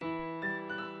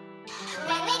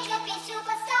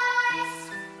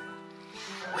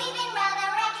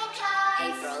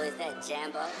is that,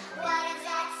 Jambo? What is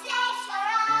that stage for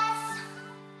us?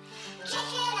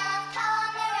 Kicking off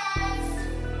cold mirrors.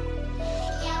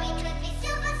 Yeah, we could be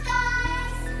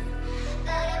superstars,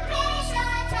 but I'm pretty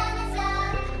sure time is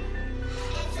up.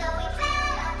 And so we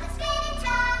fell off the spinning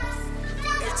tops.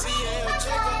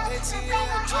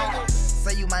 ATL Jungle.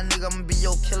 Say you my nigga, I'ma be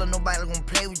your killer. Nobody gon'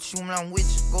 play with you when I'm with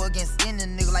you. Go against any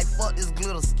nigga like fuck this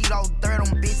glitter. Skeet all dirt on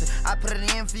bitches. I put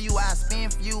it in for you, I spin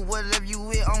for you. Whatever you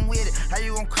with, I'm with it. How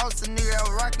you gon' cross a nigga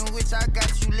out rockin' with you? I got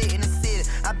you lit in the city.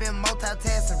 I been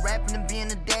multitasking, rapping and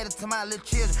being a daddy to my little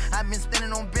children. I been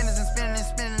spinning on business and spinning and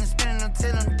spinning and spinning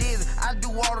until I'm dizzy. I do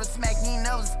all the smack, you ain't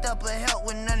never step of help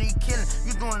with none of you killing.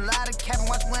 You doing a lot of capping,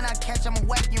 watch when I catch, I'ma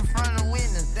whack you in front of the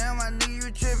witness. Damn, my nigga,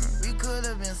 you trippin'. We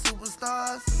could've been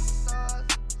superstars.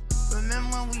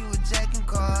 Remember when we were jacking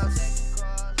cars?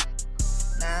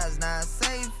 Now it's not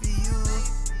safe for you.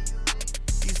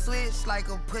 You switch like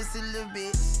a pussy little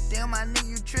bitch. Damn, my nigga,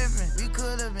 you trippin'. We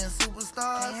could've been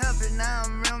superstars. Can't help it, now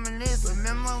I'm reminiscing.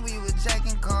 Remember when we were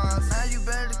jacking cars? Now you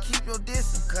better keep your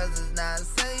distance, cause it's not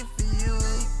safe for you.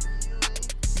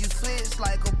 You switch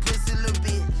like a pussy little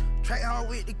bitch. Track hard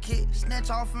with the kick, snatch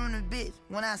off from the bitch.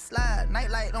 When I slide,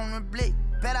 nightlight on the blick.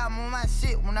 Bet I'm on my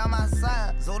shit when I'm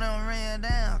outside. So them ran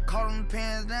down, caught them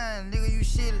pants down. Nigga, you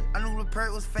shitted. I knew the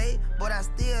perk was fake, but I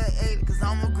still ate it, cause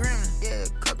I'm a gremlin. Yeah,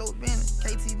 cut those business,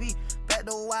 KTV, back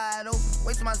door wide open.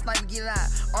 Wait till my sniper get out.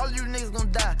 All of you niggas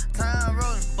gon' die. Time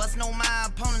rolling, bustin' on my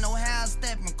opponent, no hand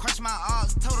stepping. Crush my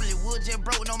arms totally, wood jet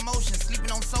broke, no motion.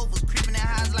 Sleeping on sofas, creeping in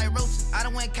highs like roaches. I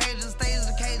done went cage to stages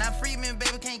of cage. Now free me,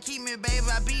 baby, can't keep me, baby.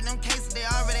 I beat them cases, they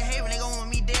already hate me. They gon' want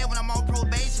me dead when I'm on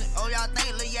probation. Oh, y'all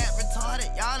think Lil Yak retarded?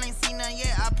 Y'all ain't seen nothing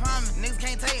yet, I promise. Niggas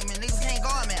can't take me, niggas can't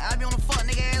guard me. I be on the fuck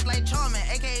nigga ass like Charmin,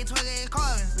 aka 28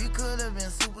 Carvin. We could've been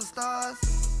superstars.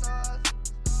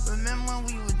 Remember when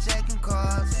we were jacking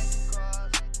cars?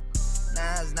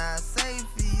 Now it's not safe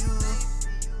for you.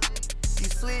 You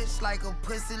switch like a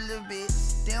pussy little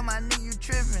bitch. Damn, my nigga, you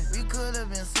trippin'. We could've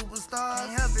been superstars.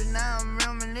 Can't help it, now I'm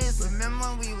reminiscing. Remember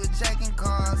when we were jacking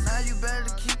cars? Now you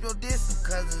better keep your distance,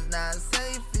 cause it's not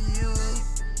safe for you.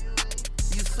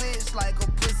 You switch like a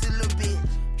pussy little bitch.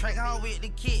 Track hard with the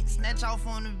kick, snatch off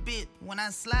on the bit. When I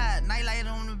slide, nightlight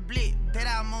on the blick. Bet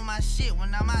I'm on my shit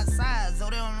when I'm outside. So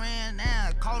they done ran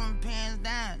down, caught them pants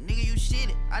down. Nigga, you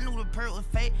shitted. I knew the perk was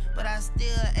fake, but I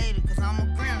still ate it, cause I'm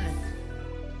a gremlin.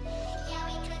 Yeah,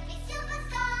 we could be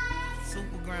superstars,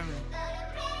 Super gremlin. but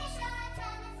I'm pretty sure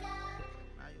time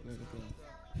is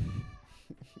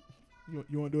up.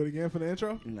 You want to do it again for the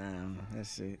intro? Nah,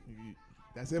 that's it.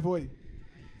 That's it for you.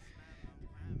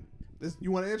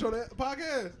 You want to intro that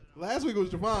podcast? Last week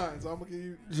was Javon, so I'm going to give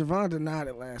you... Javon denied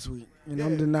it last week, and Yeah.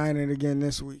 I'm denying it again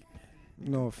this week.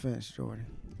 No offense, Jordan.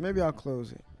 Maybe I'll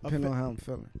close it, depending on how I'm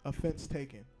feeling. Offense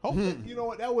taken. Hopefully, you know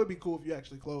what? That would be cool if you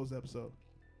actually close the episode.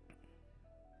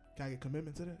 Can I get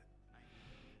commitment to that?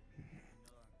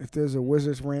 If there's a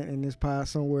Wizards rant in this pod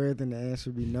somewhere, then the answer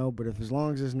would be no. But if as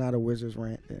long as it's not a Wizards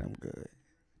rant, then I'm good.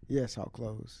 Yes, I'll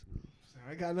close.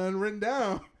 I got nothing written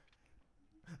down.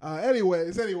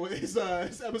 Anyways,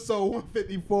 it's episode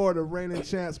 154 of the Reigning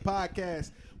Champs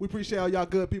podcast. We appreciate all y'all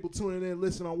good people tuning in,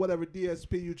 listening on whatever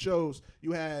DSP you chose.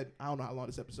 You had, I don't know how long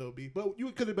this episode would be, but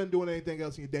you could have been doing anything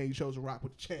else in your day. You chose to rock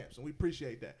with the champs, and we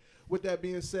appreciate that. With that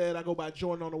being said, I go by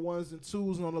Jordan on the ones and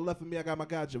twos, and on the left of me, I got my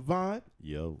guy Javon.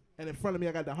 Yo. And in front of me,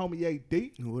 I got the homie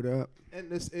AD. What up? And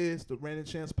this is the Reigning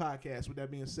Champs podcast. With that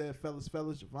being said, fellas,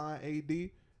 Javon, AD,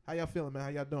 how y'all feeling, man? How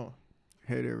y'all doing?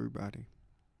 Hey to everybody.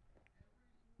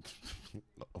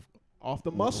 Off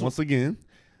the muscle. Once again,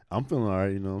 I'm feeling all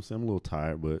right. You know what I'm saying? I'm a little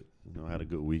tired, but, you know, I had a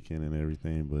good weekend and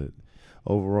everything. But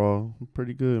overall, I'm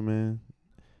pretty good, man.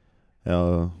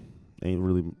 Ain't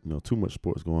really, too much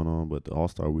sports going on, but the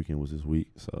All-Star weekend was this week.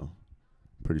 So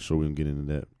pretty sure we can get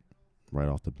into that right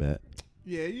off the bat.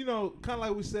 Yeah, kind of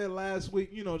like we said last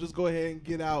week, just go ahead and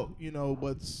get out,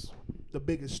 what's the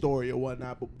biggest story or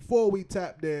whatnot. But before we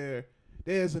tap there,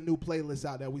 there's a new playlist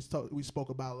out that we spoke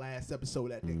about last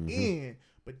episode at the end.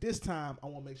 But this time, I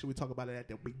want to make sure we talk about it at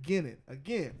the beginning.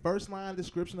 Again, first line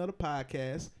description of the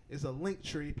podcast is a link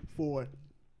tree for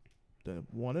the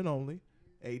one and only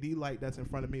AD Light that's in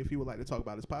front of me if he would like to talk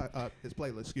about his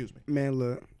playlist. Excuse me. Man,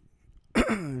 look.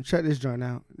 Check this joint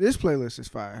out. This playlist is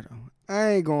fire, though. I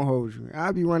ain't going to hold you.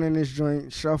 I'll be running this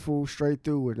joint, shuffle, straight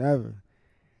through, whatever.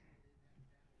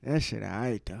 That shit all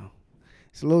right, though.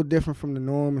 It's a little different from the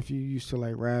norm if you used to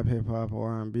like rap, hip hop, or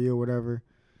R&B or whatever.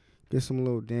 Get some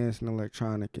little dance and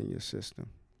electronic in your system.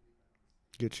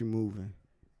 Get you moving.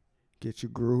 Get you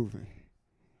grooving.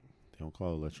 They don't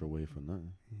call it electro wave for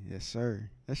nothing. Yes, sir.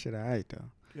 That shit all right, though.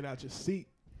 Get out your seat.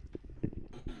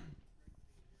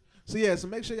 So yeah, so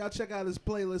make sure y'all check out his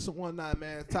playlist and whatnot,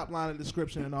 man. Top line in the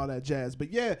description and all that jazz.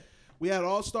 But yeah, we had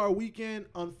All-Star Weekend.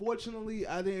 Unfortunately,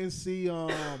 I didn't see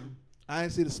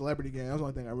the celebrity game. That was the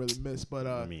only thing I really missed.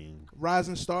 But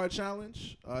Rising Star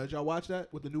Challenge. Did y'all watch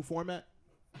that with the new format?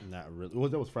 Not really.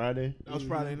 That was Friday. That was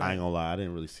Friday night. I ain't gonna lie, I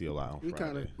didn't really see a lot on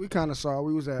Friday. We kind of saw.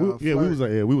 We was at. We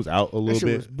was out a little that shit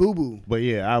bit. was boo boo. But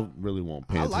yeah, I really won't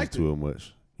pay attention to it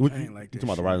much. What, I ain't like you that talking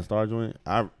about the shit. Rising Star joint?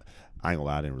 I ain't gonna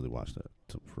lie, I didn't really watch that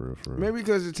for real. Maybe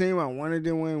because the team I wanted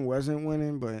to win wasn't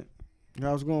winning, but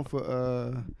I was going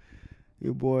for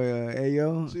your boy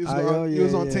Ayo. So he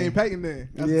was on Team Peyton then.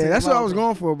 That's what I was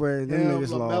going for, but them niggas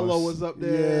LaMelo lost. was up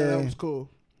there. Yeah. That was cool.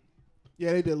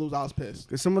 Yeah, they did lose. I was pissed.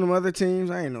 Cause some of them other teams,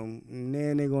 I ain't know,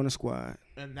 man, they go on the squad.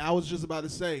 And I was just about to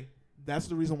say, that's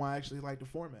the reason why I actually like the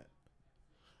format.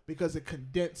 Because it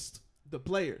condensed the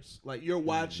players. Like, you're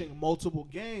watching multiple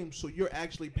games, so you're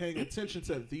actually paying attention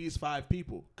to these 5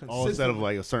 people consistently. Instead of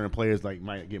like a certain players like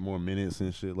might get more minutes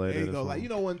and shit like that. There you go. Like,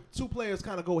 when 2 players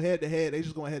kind of go head to head, they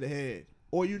just going head to head.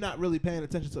 Or you're not really paying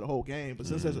attention to the whole game. But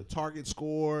since there's a target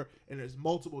score and there's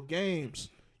multiple games,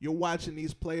 you're watching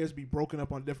these players be broken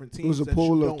up on different teams. It was a that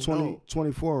pool you of don't know.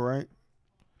 24, right?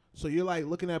 So you're like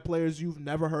looking at players you've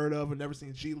never heard of and never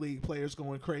seen G League players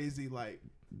going crazy. Like,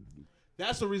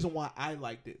 that's the reason why I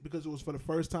liked it, because it was for the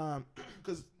first time.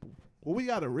 Because what we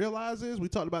got to realize is, we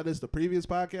talked about this the previous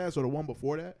podcast or the one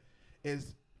before that,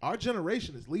 is our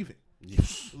generation is leaving.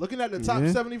 Looking at the top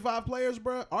 75 players,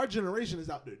 bro, our generation is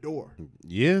out the door.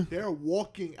 Yeah. They're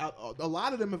walking out. A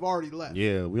lot of them have already left.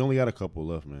 Yeah, we only got a couple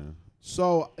left, man.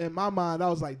 So in my mind, I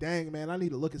was like, dang, man, I need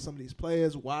to look at some of these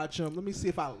players, watch them. Let me see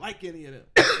if I like any of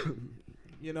them.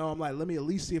 I'm like, let me at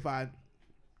least see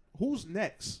who's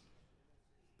next.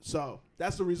 So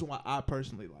that's the reason why I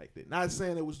personally liked it. Not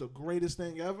saying it was the greatest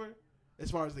thing ever as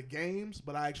far as the games,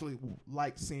 but I actually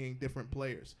liked seeing different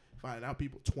players. Finding out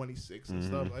people 26 and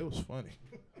stuff. Like, it was funny.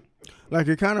 Like,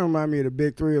 it kind of reminded me of the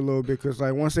Big Three a little bit, because,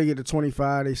 like, once they get to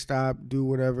 25, they stop, do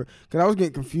whatever. Because I was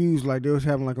getting confused. Like, they was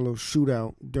having, like, a little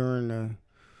shootout during the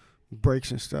breaks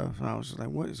and stuff. And I was just like,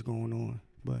 what is going on?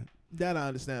 But That I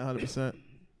understand 100%.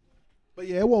 But,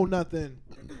 yeah, it won't nothing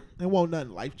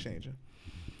life-changing.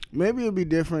 maybe it'd be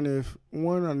different if,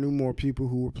 one, I knew more people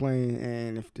who were playing,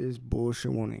 and if this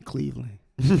bullshit went in Cleveland.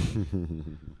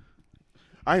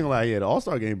 I ain't gonna lie, the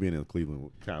All-Star game being in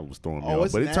Cleveland kind of was throwing me off,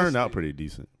 it's but it turned nasty. out pretty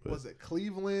decent. But. Was it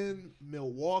Cleveland,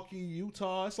 Milwaukee,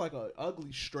 Utah? It's like an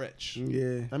ugly stretch.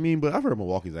 Yeah. I mean, but I've heard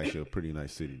Milwaukee's actually a pretty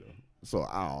nice city, though. So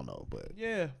I don't know, but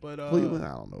Yeah, but Cleveland,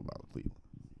 I don't know about Cleveland.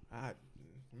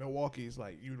 Milwaukee's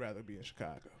like, you'd rather be in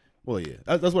Chicago. Well, yeah,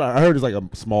 that's what I heard. Is like a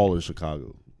smaller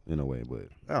Chicago in a way, but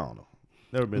I don't know.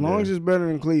 Never been As long there. as it's better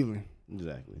than Cleveland.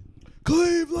 Exactly.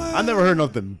 Cleveland! I never heard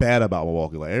nothing bad about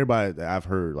Milwaukee. Like, everybody that I've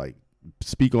heard like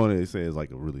speak on it, they say it's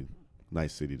like a really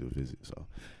nice city to visit. So,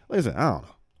 like I said, I don't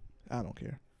know. I don't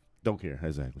care. Don't care.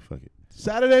 Exactly. Fuck it.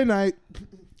 Saturday night.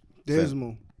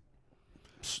 Dismal.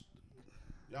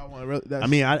 Y'all want to really? I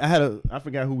mean, I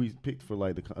forgot who we picked for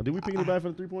like the. Did we pick anybody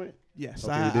for the 3-point? Yes,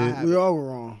 Okay, I we did. have We it. all were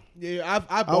wrong. Yeah,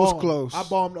 I was bombed. close. I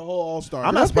bombed the whole All-Star.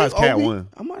 I'm not surprised Cat won.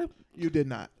 I might have. You did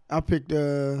not. I picked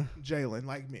Jalen,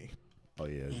 like me. Oh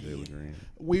yeah, Jalen Green.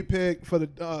 We picked for the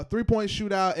 3-point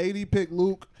shootout. AD picked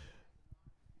Luke.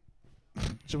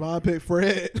 Javon picked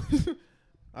Fred.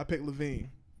 I picked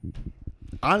Levine.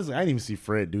 Honestly, I didn't even see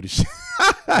Fred do the shit.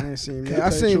 I didn't see him. Can't I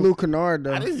tell you seen truth. Luke Kennard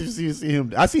though. I didn't even see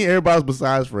him. I seen everybody else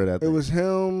besides Fred. I It think. was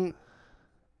him.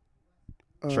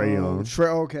 Trae Young.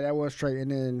 Okay, that was Trey,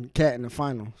 and then Cat in the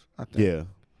finals. I think. Yeah.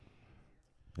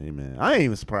 Hey man, I ain't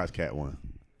even surprised Cat won.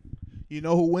 You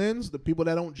know who wins? The people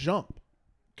that don't jump.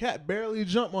 Cat barely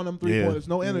jump on them 3-pointers.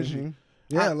 No energy. Mhm.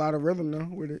 Yeah, I- a lot of rhythm though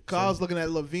with it. Cause I was looking at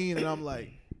Levine and I'm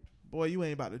like, boy, you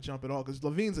ain't about to jump at all. Because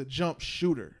Levine's a jump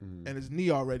shooter and his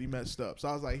knee already messed up. So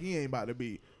I was like, he ain't about to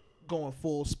be going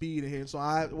full speed in here. So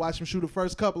I watched him shoot the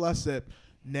first couple. I said,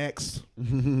 next.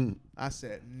 I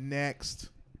said, next.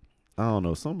 I don't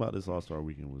know. Something about this All-Star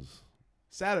weekend was.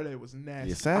 Saturday was nasty.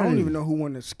 Yeah, I Saturday. don't even know who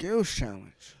won the skills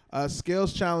challenge.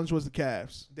 Skills challenge was the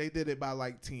Cavs. They did it by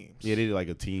like teams. Yeah, they did like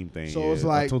a team thing. So yeah. it's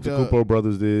like Antetokounmpo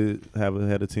brothers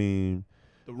had a team.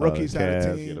 The rookies had a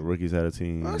Cavs, team. Yeah, the rookies had a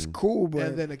team. That's cool, but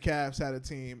And then the Cavs had a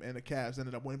team, and the Cavs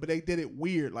ended up winning. But they did it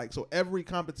weird. Like, so every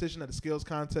competition that the skills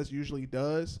contest usually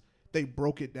does, they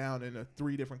broke it down into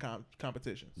 3 different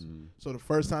competitions. So the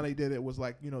first time they did it was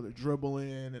like, the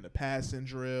dribbling and the passing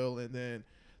drill, and then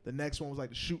the next one was like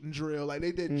the shooting drill. Like,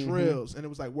 they did drills, and it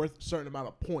was like worth a certain amount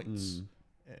of points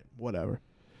and whatever.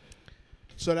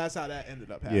 So that's how that ended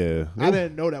up happening. Yeah. I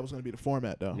didn't know that was going to be the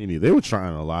format, though. Me neither. They were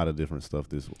trying a lot of different stuff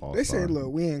this All-Star. they said,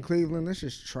 "Look, we in Cleveland. Let's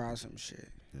just try some shit."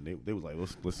 And they was like,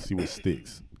 let's see what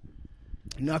sticks.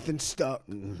 Nothing stuck.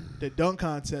 The dunk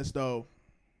contest though,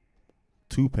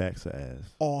 2 packs of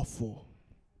ass. awful.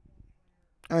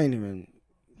 I ain't even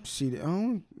see it.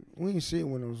 We didn't see it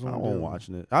when it was on. I wasn't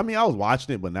watching it. I mean, I was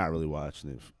watching it, but not really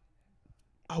watching it.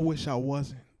 I wish I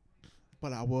wasn't,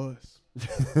 but I was.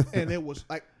 And it was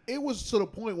to the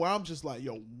point where I'm just like,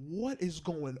 yo, what is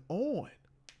going on?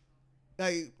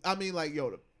 Like, I mean, like,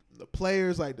 yo, the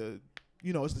players, like it's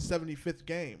the 75th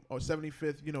game or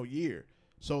 75th, year.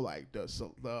 So like the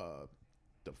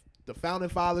founding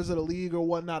fathers of the league or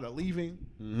whatnot are leaving.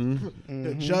 Mm-hmm.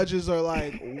 The judges are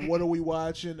like, what are we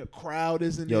watching? The crowd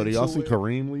isn't. Yo, did y'all into see it.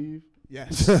 Kareem leave?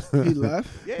 Yes. He left.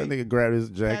 Yeah. That nigga grabbed his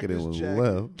jacket packed and his was jacket.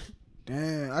 left.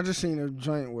 Damn, I just seen a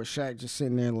joint with Shaq just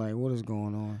sitting there like, what is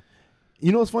going on?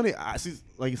 You know what's funny? I see,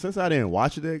 like, since I didn't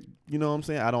watch it, you know what I'm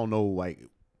saying? I don't know, like,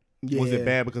 was it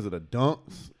bad because of the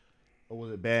dunks? Or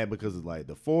was it bad because of, like,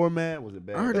 the format? Was it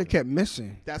bad? I heard they kept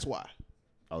missing. That's why.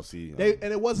 Oh, see. And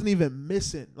it wasn't even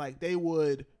missing. Like, they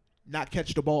would not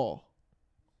catch the ball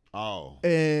Oh.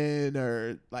 and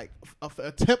or like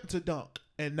attempt to dunk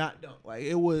and not dunk. Like,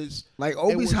 it was Like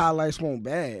Obi's was- highlights weren't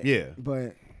bad. Yeah.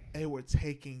 But they were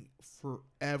taking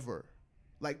forever.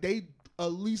 Like, they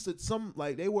at least at some,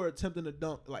 like, they were attempting to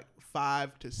dunk like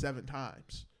 5 to 7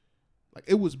 times. Like,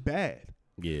 it was bad.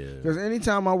 Yeah. because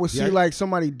anytime I would see Yeah. like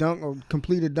somebody dunk or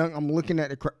complete a dunk, I'm looking at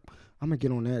the crowd. I'm gonna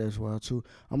get on that as well too.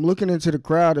 I'm looking into the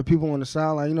crowd, the people on the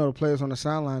sideline. The players on the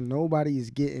sideline. Nobody is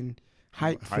getting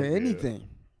hyped for Hype, yeah. anything.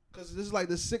 Because this is like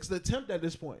the 6th attempt at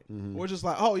this point. Mhm. We're just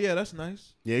like, oh, yeah, that's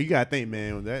nice. Yeah, you got to think,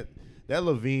 man, that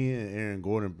Levine and Aaron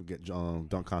Gordon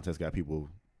dunk contest got people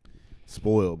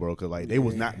spoiled, bro, because, like, they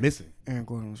was not missing. Aaron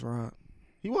Gordon was robbed.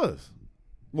 He was.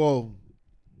 Well,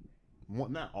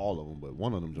 not all of them, but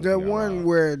one of them. The one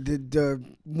where the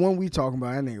one we talking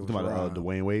about, that nigga was talking about robbed. the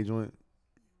Dwayne Wade joint.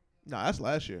 Nah, that's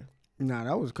last year. Nah,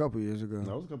 that was a couple years ago.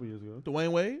 That was a couple years ago.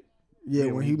 Dwayne Wade? Yeah, Yeah,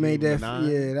 when when he he made gave that. him the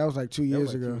 9. Yeah, that was like 2 That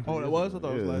was years like ago. 2 Oh, that was? I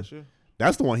thought it was Yeah. last year.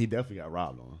 That's the one he definitely got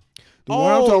robbed on. The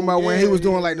one I'm talking about when he yeah, was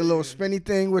doing yeah, like the yeah, little yeah. spinny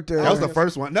thing with the. That was the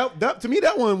first one. To me,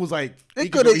 that one was like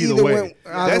It could coulda go either way. went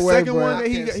either That way, second but one I that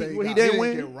he Can't say didn't didn't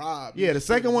win. get robbed. Yeah, He the just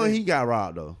second didn't one win. he got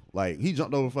robbed though. Like he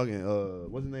jumped over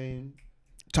fucking what's his name?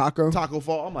 Taco. Taco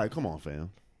Fall. I'm like, come on,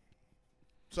 fam.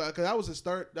 So, cause that was his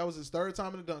third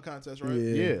time in the dunk contest, right?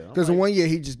 Yeah, Because I'm the like- one year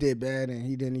he just did bad and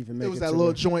he didn't even make it. It was that to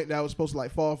little the- joint that was supposed to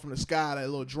like fall from the sky, that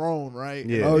little drone, right?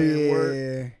 Yeah. Oh And it worked.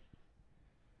 yeah.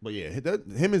 But yeah,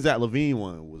 him and Zach Levine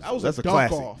one was That was that's a a dunk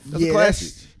classic. off. That's Yeah, a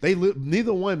classic. that's-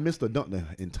 Neither one missed a dunk the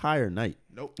entire night.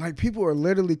 Nope. Like people are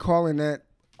literally calling that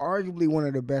arguably one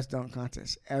of the best dunk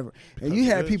contests ever. And Because you it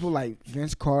had is. people like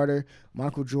Vince Carter,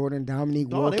 Michael Jordan, Dominique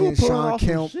Dog, they were Wilkins, pulling Sean off some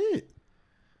Kemp. shit.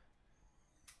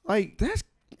 Like, That's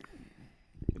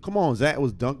come on, Zach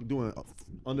was doing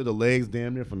under the legs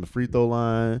damn near from the free throw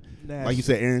line. Nasty. Like you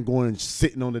said, Aaron Gordon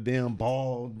sitting on the damn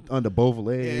ball under both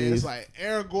legs. Yeah, it's like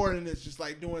Aaron Gordon is just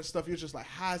like doing stuff. You're just like,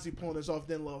 how is he pulling this off?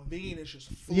 Then Levine is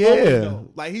just floating. Yeah. though.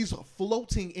 Like he's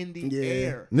floating in the Yeah.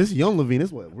 air. And this young Levine,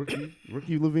 this what rookie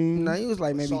Levine? he was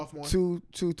like maybe Sophomore.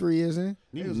 2-3 years in.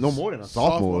 He He was was no a more than a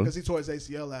sophomore. because he tore his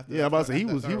ACL after. Yeah, I'm about to say he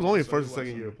after was third only a one, first so and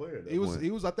he second year wasn't- player. At that He was. point.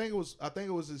 He was. I think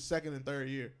it was his second and third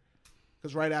year.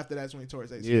 Because right after that's when he tore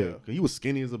his ACL. Yeah, 'cause he was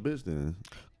skinny as a bitch then.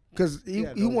 Because he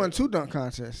Yeah, no won way. 2 dunk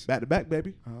contests. Back to back,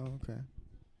 baby. Oh, okay.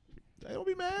 Hey, don't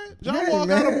be mad. John Hey, Wall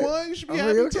got man. him one. You should be I'm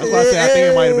happy like, too. That's why I say I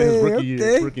think it might have been his Hey, rookie year,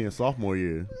 okay. rookie and sophomore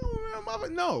year.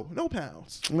 No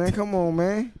pounds. Man, come on,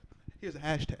 man. Here's a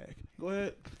hashtag. Go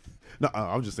ahead. No,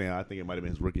 I'm just saying I think it might have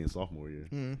been his rookie and sophomore year.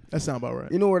 That sound about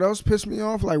right. You know what else pissed me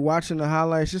off? Like watching the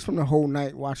highlights, just from the whole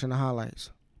night watching the highlights.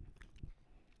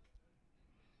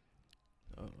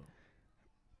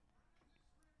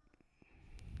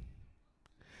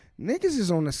 Niggas is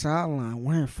on the sideline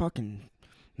wearing fucking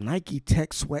Nike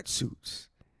Tech sweatsuits.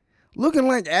 Looking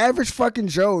like average fucking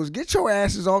Joes. Get your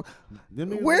asses off.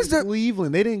 Them niggas Where's in the-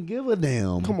 Cleveland? They didn't give a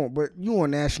damn. Come on, but you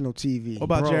on national TV. What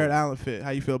about Bro. Jared Allen fit? How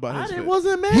you feel about his fit?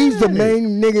 wasn't mad. He's the at it.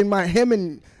 main nigga in my him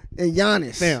and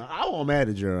Giannis. Damn, I wasn't mad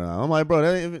at Jared. I'm like, bro,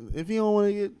 if he don't want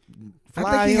to get fly,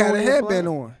 I think he had don't a wanna headband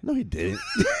fly. on. No, he didn't.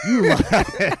 You right.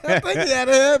 I think he had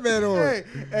a headband on.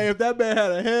 Hey, if that man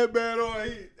had a headband on,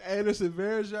 Anderson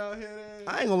Varejao had it.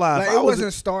 I ain't gonna lie. Like, if it I was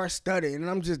wasn't star studded, and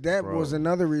I'm just that Bro. was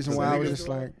another reason why I was niggas- just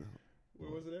like,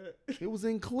 Where was it at? it was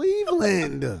in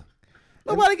Cleveland.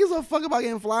 Nobody gives a fuck about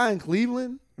getting fly in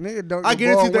Cleveland. nigga, don't. I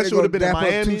guarantee that shit would have been in dap up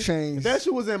Miami. 2 Chainz. If that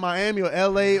shit was in Miami or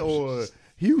LA or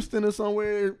Houston or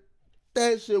somewhere,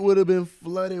 that shit would have been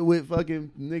flooded with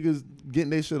fucking niggas getting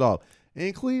their shit off.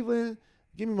 In Cleveland,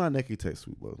 give me my Nike Tech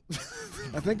suit, bro.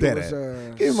 I think Dead it was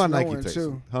ass. Give me my Nike snowing, Tech too.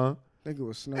 suit, huh? think it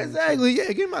was snow. Exactly. Yeah,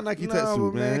 give me my Nike No,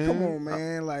 tattoo, but man. Come on,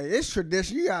 man. Like, it's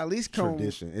tradition. You gotta at least come.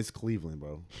 Tradition. It's Cleveland,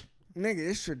 bro. Nigga,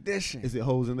 it's tradition. Is it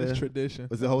hoes in there? It's tradition.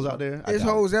 Is it hoes out there? There's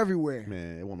hoes everywhere.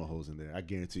 Man, it wasn't no hoes in there. I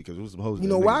guarantee because there was some hoes. You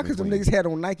know why? Because them niggas had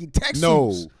on Nike tech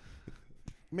No. suits.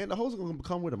 Man, the hoes are gonna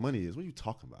come where the money is. What are you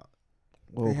talking about?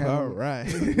 Oh, have all them. right.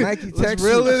 Nike tech Let's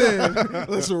reel suits. it in.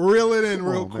 Let's reel it in Come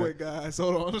real on, man. quick, guys.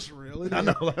 Hold on. Let's reel it in. I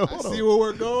know. Like, I hold see on. where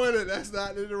we're going, and that's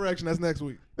not the direction. That's next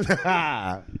week.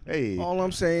 Hey, All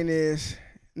I'm saying is,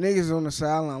 niggas on the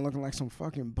sideline looking like some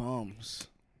fucking bums.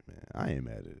 man, I ain't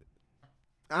mad at it.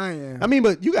 I am. I mean,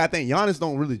 but you gotta think Giannis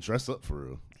don't really dress up for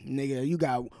real. Nigga, you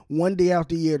got one day out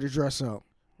the year to dress up.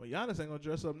 Well, Giannis ain't gonna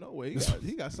dress up no way.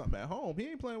 He got something at home. He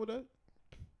ain't playing with that.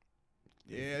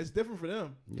 Yeah, it's different for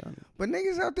them. Giannis. But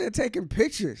niggas out there taking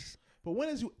pictures. But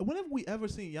whenever we ever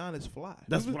seen Giannis fly?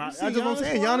 That's You what I seen just what I'm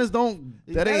saying. fly? Giannis don't.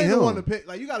 That ain't the him. one to pick.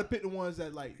 Like you got to pick the ones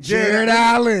that like Jared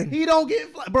Allen. He don't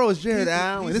get fly. Bro, it's Jared He's-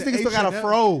 Allen. he's This a nigga still got a H&M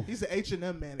fro. He's an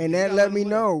H&M man. And that let me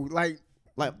know, like,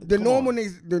 Like the come normal on.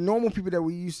 niggas, the normal people that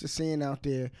we used to seeing out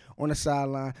there on the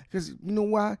sideline. Because you know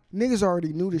why? Niggas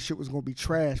already knew this shit was gonna be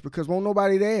trash because won't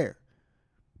nobody there.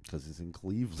 Because it's in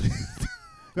Cleveland.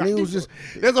 Niggas was just,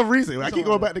 There's a reason. I keep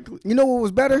going back to Cleveland. you know what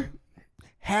was better?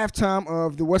 Halftime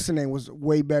of the what's the name was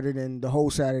way better than the whole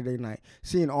Saturday night.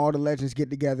 Seeing all the legends get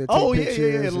together, take Oh, yeah, pictures. yeah,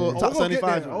 yeah, and- little top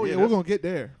 75. Oh yeah, Yeah, we're that's- gonna get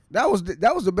there. That was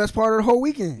the best part of the whole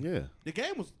weekend. Yeah. The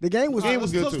game was. The game was. All right,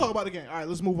 was let's good, too. talk about the game. All right,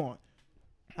 let's move on.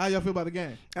 How y'all feel about the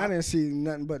game? I didn't see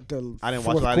nothing but the. I didn't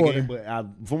watch a fourth lot of the quarter. game,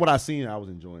 but from what I seen, I was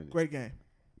enjoying it. Great game.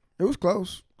 It was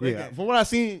close. Great Yeah, game. from what I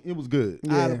seen, it was good.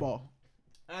 I had Yeah. the ball.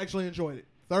 I actually enjoyed it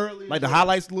thoroughly. Like the enjoyed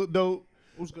highlights looked dope.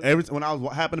 It was good. Every when I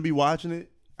was happened to be watching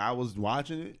it, I was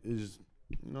watching it. It's just,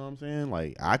 you know what I'm saying?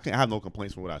 Like I have no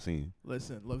complaints from what I seen.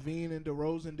 Listen, Levine and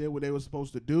DeRozan did what they were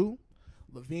supposed to do.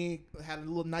 Levine had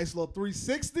a nice little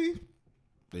 360.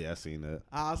 Yeah, I seen that.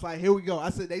 I was like, here we go. I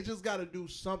said they just got to do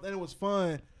something. It was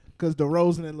fun because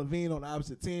DeRozan and Levine on the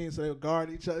opposite teams, so they would guard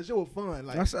each other. It was fun.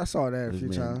 Like, I saw that a This few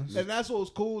man- times. and that's what was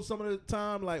cool. Some of the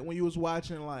time, like when you was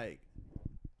watching, like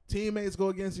teammates go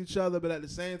against each other, but at the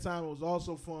same time, it was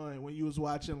also fun when you was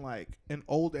watching like an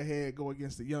older head go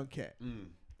against a young cat.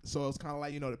 So it was kind of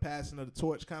like, the passing of the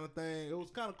torch kind of thing. It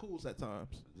was kind of cool at times.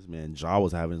 This man Ja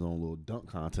was having his own little dunk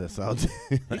contest out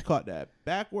there. He caught that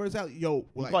backwards out. Yo,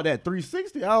 He like, caught that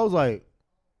 360. I was like,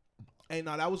 hey,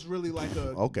 no, that was really like a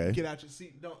Okay. get out your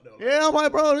seat and dunk though. yeah, I'm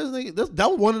like, bro, this nigga, that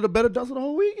was one of the better dunks of the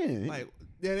whole weekend. Like,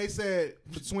 yeah, they said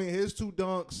between his two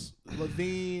dunks,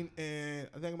 Levine and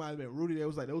I think it might have been Rudy, they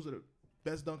was like, those are the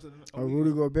best dunks of the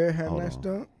Rudy Gobert had a Hold nice on.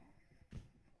 dunk.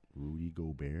 Rudy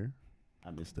Gobert.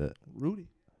 I missed that. Rudy.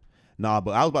 Nah,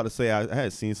 but I was about to say I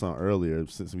had seen something earlier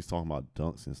since we was talking about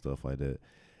dunks and stuff like that.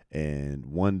 And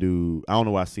one dude, I don't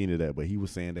know where I seen it at, but he was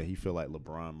saying that he felt like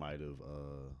LeBron might have.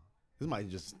 This might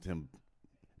just him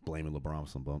blaming LeBron for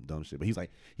some dumb shit. But he's like,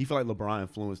 he felt like LeBron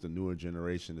influenced the newer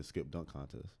generation to skip dunk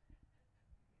contests.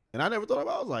 And I never thought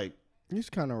about it. I was like, He's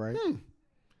kind of right.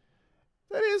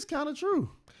 that is kind of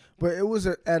true. But it was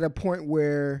at a point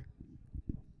where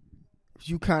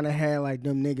you kind of had like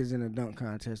them niggas in the dunk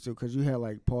contest too, because you had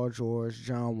like Paul George,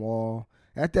 John Wall.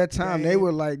 At that time, they Dame.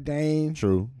 were like Dame.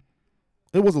 True.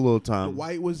 It was a little time.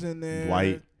 White was in there.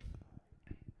 White.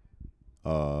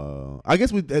 I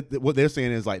guess what they're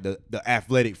saying is like the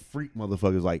athletic freak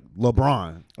motherfuckers like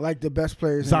LeBron, Like the best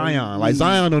players. in the Zion. Like league.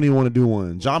 Zion don't even want to do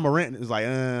one. John Morant is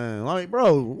like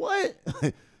bro, what?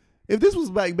 If this was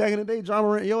back in the day, John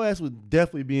Morant, your ass would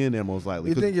definitely be in there most likely.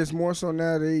 You 'Cause- think it's more so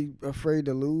now they afraid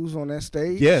to lose on that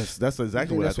stage? Yes, that's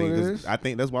exactly You what I think think. that's what it 'Cause is? I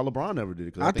think that's why LeBron never did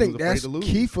it. 'Cause I think he was afraid that's to lose.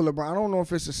 key for LeBron. I don't know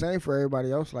if it's the same for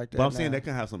everybody else like that. But I'm saying now. that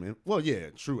can have some. Well, yeah,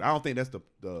 true. I don't think that's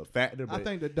the factor. I But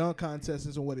think the dunk contest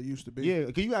isn't what it used to be. yeah,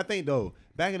 because you gotta think though.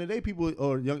 Back in the day, people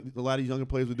or a lot of these younger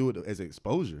players would do it as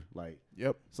exposure. Like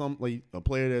Yep. some like a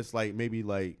player that's like maybe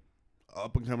like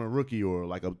up and coming rookie or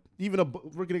like even a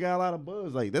rookie that got a lot of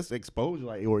buzz. Like that's exposure.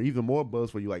 Like or even more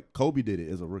buzz for you. Like Kobe did it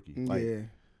as a rookie. Like yeah.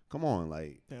 come on,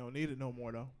 like They don't need it no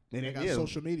more though. And They it- got yeah.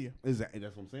 social media. exactly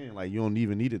that's what I'm saying. Like you don't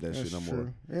even need it that That's shit no true.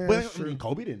 more. Yeah, but that's I mean, true.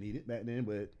 Kobe didn't need it back then.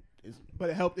 But But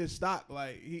it helped his stock.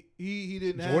 Like he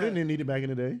didn't have Jordan didn't need it back in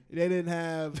the day. they didn't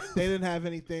have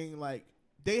anything like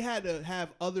they had to have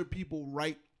other people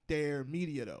write their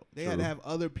media though. They had to True. have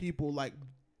other people like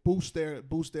boost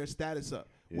their status up.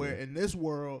 Yeah. Where in this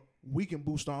world we can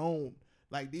boost our own.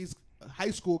 Like these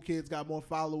high school kids got more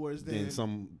followers than Than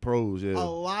some pros. Yeah, a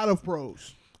lot of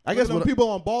pros. I guess Look at them what- people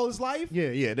on Ball is Life.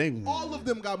 yeah. They All of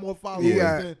them got more followers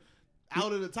Yeah. than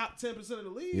out of the top 10% of the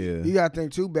league. yeah. You got to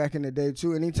think too. Back in the day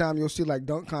too. Anytime you'll see like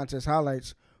dunk contest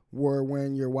highlights, were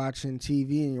when you're watching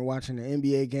TV and you're watching the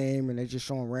NBA game and they're just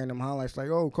showing random highlights like,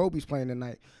 oh, Kobe's playing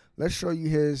tonight. let's show you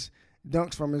his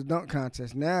dunks from his dunk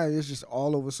contest. Now it's just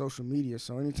all over social media.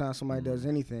 So anytime somebody does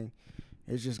anything,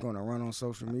 it's just gonna run on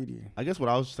social media. I guess what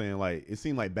I was saying, like, it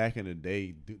seemed like back in the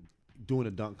day, doing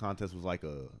a dunk contest was like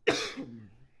a,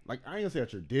 like, I ain't gonna say a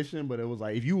tradition, but it was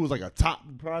like if you was like a top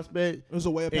prospect, It was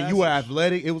a way of and you were passage.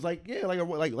 athletic, it was like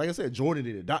like I said, Jordan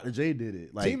did it, Dr. J did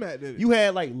it, like T-Mac did it. you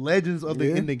had like legends of the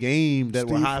Yeah. in the game that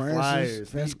were Steve high Francis, flyers.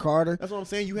 Vince Carter. That's what I'm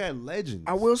saying. You had legends.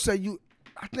 I will say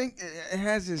I think it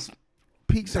has its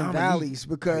peaks and Dominique. valleys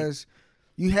because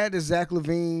you had the Zach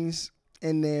LaVines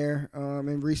in there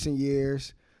in recent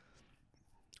years.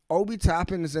 Obi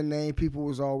Toppin is a name people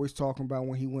was always talking about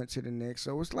when he went to the Knicks.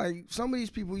 So it's like some of these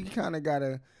people you kind of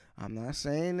gotta. I'm not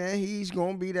saying that he's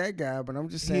gonna be that guy, but I'm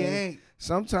just He saying ain't.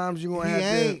 sometimes you gonna He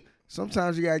have ain't. to.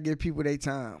 Sometimes you gotta give people their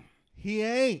time. He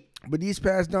ain't. But these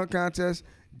past dunk contests,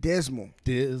 dismal.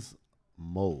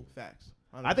 Dismal. Facts.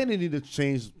 I think they need to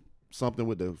change something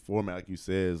with the format, like you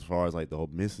said, as far as like the whole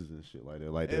misses and shit like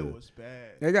that. Like it the, was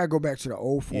bad. They gotta go back to the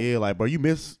old form. yeah, like bro, you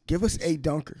miss. Give us 8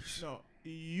 dunkers. No,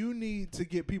 you need to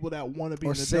get people that want to be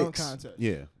Or in the dunk 6. contest.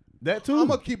 Yeah, that too. I'm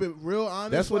gonna keep it real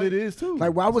honest. That's what like, it is too.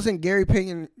 Like, why wasn't Gary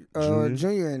Payton Junior? Jr.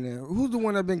 in there? Who's the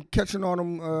one that been catching all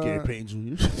them? Gary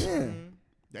Payton Jr. Yeah.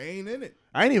 They ain't in it.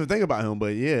 I didn't even think about him,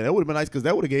 but yeah, that would have been nice because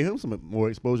that would have gave him some more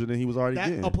exposure than he was already That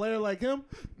getting. a player like him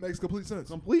makes complete sense.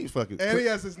 Complete fucking. And he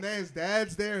has his name. His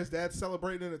dad's there. His dad's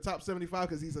celebrating in the top 75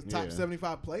 because he's a top Yeah.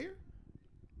 75 player.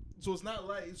 So it's not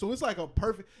like it's like a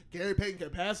perfect. Gary Payton can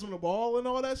pass him the ball and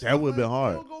all that. That would've been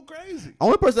hard. He'll go crazy.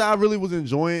 Only person I really was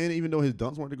enjoying, even though his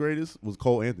dunks weren't the greatest, was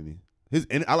Cole Anthony.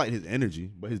 I like his energy,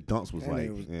 but his dunks was That like,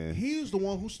 nigga was- eh. He's the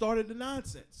one who started the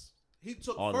nonsense. He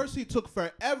took All first. He took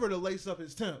forever to lace up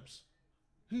his Timbs.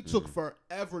 He took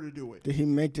forever to do it. Did he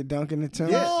make the dunk in the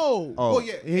Timbs? No. Oh, Well,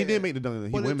 yeah, he yeah. did make the dunk.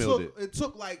 He But windmilled it. it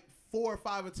took like 4 or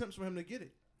 5 attempts for him to get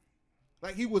it.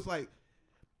 Like he was like,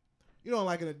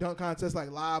 like in a dunk contest, like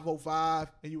live 05,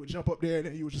 and you would jump up there and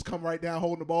then you would just come right down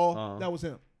holding the ball. Uh-huh. That was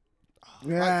him.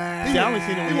 Yeah. See, I only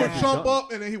seen him when He he would had to jump jump.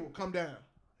 up and then he would come down.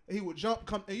 And he would jump,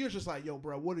 come, and you're just like, yo,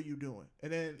 bro, what are you doing?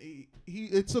 And then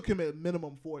it took him at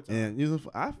minimum 4 times. And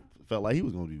I felt like he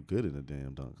was gonna do good in the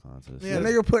damn dunk contest. Yeah. The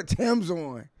nigga put Timbs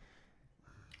on.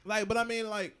 Like, but I mean,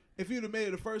 like, if you'd have made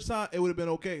it the first time, it would have been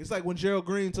okay. It's like when Gerald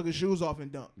Green took his shoes off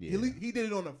and dunked. Yeah. He did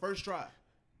it on the first try.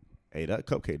 Hey, that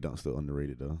cupcake dunk's still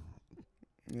underrated though.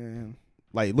 Yeah.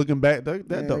 Like looking back, that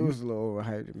Yeah, dunk it was a little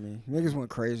overhyped to me. Niggas went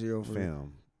crazy over it.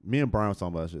 fam. Me and Brian was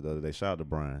talking about that shit the other day. Shout out to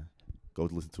Brian. Go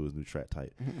listen to his new track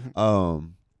tight.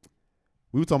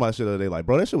 We were talking about that shit the other day. Like,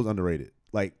 bro, that shit was underrated.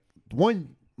 Like, most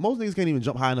niggas can't even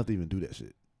jump high enough to even do that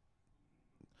shit.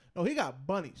 No, he got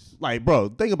bunnies. Like, bro,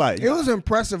 think about it. It was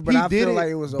impressive, but He I did feel like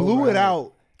it was blew it overhyped.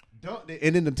 out, dunked it,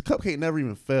 and then the cupcake never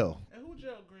even fell. And who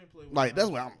Gerald Green played with? Like, that's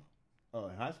what I'm.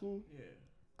 In high school? Yeah.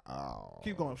 Oh,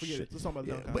 Keep going. Forget shit. it. Let's talk about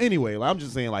the Yeah. dunk But contest. anyway, like, I'm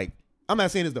just saying, like, I'm not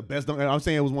saying it's the best dunk. I'm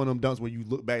saying it was one of them dunks where you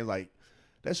look back, like,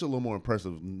 that shit a little more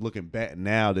impressive looking back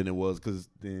now than it was because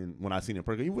then when I seen it in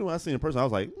person, even when I seen it in person, I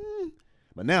was like,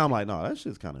 But now I'm like, no, that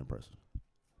shit's kind of impressive.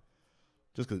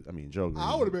 Just because, I mean, Joe Green.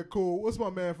 I would have been cool. What's my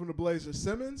man from the Blazers?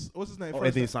 Simmons? What's his name? Oh, First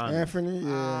Anthony name? Simons. Anthony,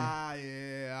 yeah. Ah,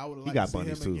 yeah. I would have He liked got to see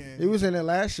bunnies, him too. again. He was in it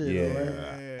last year, Yeah. though,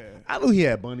 right? Yeah. I knew he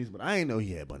had bunnies, but I didn't know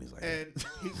he had bunnies like that. And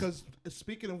because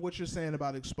speaking of what you're saying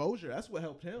about exposure, that's what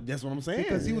helped him. That's what I'm saying.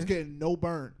 Because he was getting no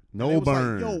burn. No And it was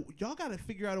burn. Like, yo, y'all got to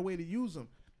figure out a way to use him.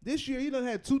 This year, he done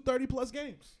had 230-plus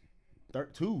games.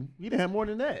 2. He didn't have more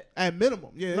than that. At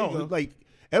minimum. Yeah, No, there you go. like,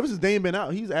 ever since Dame been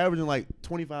out, he's averaging like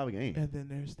 25 a game. And then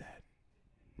there's that.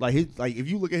 Like if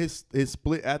you look at his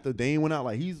split after Dame went out,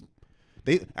 like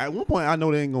they at one point I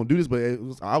know they ain't gonna do this, but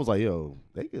I was like, yo,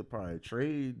 they could probably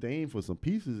trade Dame for some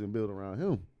pieces and build around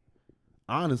him.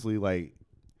 Honestly, like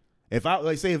if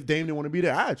if Dame didn't want to be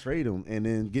there, I'd trade him and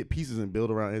then get pieces and build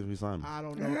around Anthony Simons. I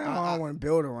don't know. I don't want to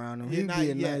build around him. Yeah, He'd not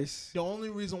be a yet. nice. The only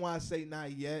reason why I say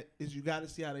not yet is you got to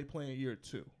see how they play in year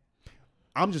 2.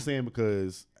 I'm just saying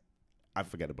because I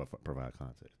forgot to provide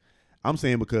context. I'm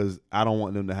saying because I don't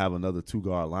want them to have another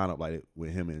 2-guard lineup like it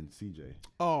with him and CJ.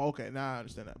 Oh, okay. Now I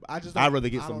understand that. But I just I'd rather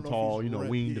get I some don't know if tall, he's ready.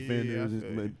 wing Yeah, defenders. I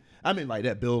feel you. I mean, like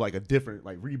that build like a different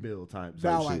like rebuild type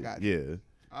Now I shit. got you. Yeah.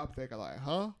 I'm thinking like,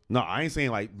 huh? No, I ain't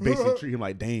saying like basically treat him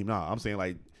like Dame. No, I'm saying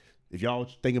like if y'all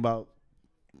thinking about,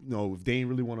 if Dame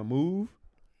really want to move,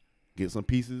 get some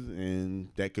pieces and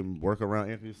that can work around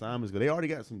Anthony Simons because they already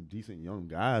got some decent young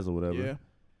guys or whatever. Yeah.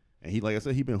 And he, like I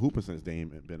said, he been hooping since Dame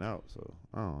been out. So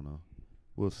I don't know.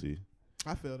 We'll see.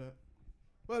 I feel that.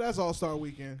 Well, that's All-Star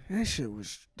Weekend. That shit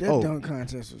was. That Oh. dunk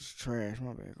contest was trash.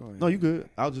 My bad. Go ahead. No, you good.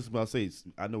 I was just about to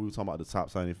say, I know we were talking about the top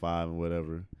 75 and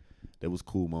whatever. That was a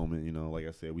cool moment. Like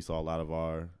I said, we saw a lot of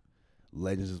our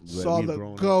legends. Saw the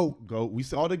GOAT. GOAT. We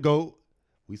saw the GOAT.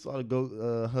 We saw the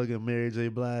goat hugging Mary J.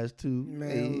 Blige too.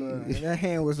 Man, Hey. that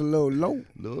hand was a little low.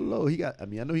 Little low. He got. I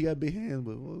mean, I know he got big hands,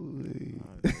 but whoa,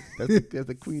 hey. that's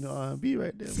the queen of R&B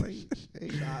right there. Man. Hey,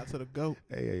 Shout out to the GOAT.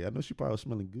 hey, I know she probably was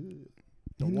smelling good.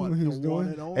 You knew what he was doing.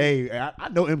 and only. Hey, I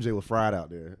know MJ was fried out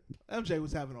there. MJ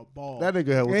was having a ball. That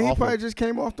nigga was And he off. probably just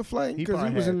came off the flight because he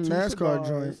probably was had in the 2 NASCAR cigars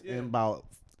joint. and about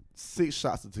 6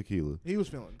 shots of tequila. He was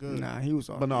feeling good. Nah, he was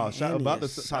off. But no, and shout he about the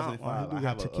is top solid. 75. He I do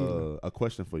have got tequila. a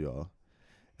question for y'all,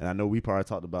 and I know we probably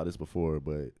talked about this before,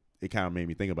 but it kind of made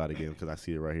me think about it again because I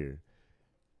see it right here.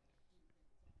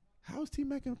 How is T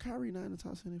Mac and Kyrie not in the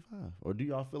top 75? Or do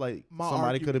y'all feel like My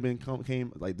somebody argument- could have been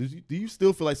came like? Do you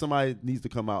still feel like somebody needs to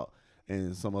come out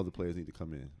and some other players need to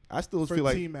come in? I still For feel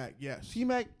like T-Mac, yes. T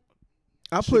Mac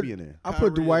I should put be in there. I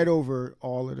put Kyrie. Dwight over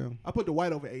all of them. I put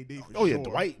Dwight over AD for Oh sure. yeah,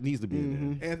 Dwight needs to be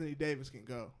in there. Anthony Davis can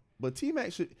go. But T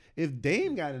Mac should. If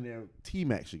Dame got in there, T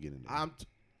Mac should get in there.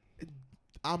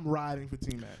 I'm riding for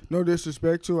T-Mac. No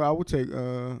disrespect to, I would take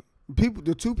people.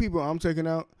 The 2 people I'm taking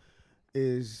out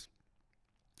is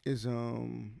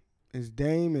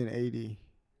Dame and AD.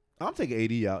 I'm taking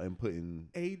AD out and putting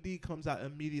AD comes out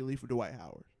immediately for Dwight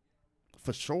Howard.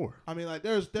 for sure. I mean, like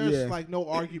there's Yeah. like no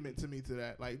argument to me to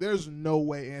that. Like there's no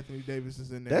way Anthony Davis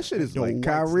is in there. That shit is and like Dwight's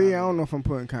Kyrie, not I in don't know there. if I'm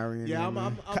putting Kyrie in Yeah,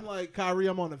 there. I'm like Kyrie.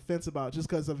 I'm on the fence about just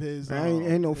because of his.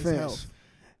 ain't no his fence. health.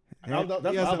 That's what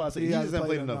I was about to say. He just hasn't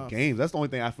played enough games. That's the only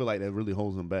thing I feel like that really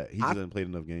holds him back. He just hasn't played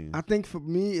enough games. I think for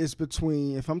me, it's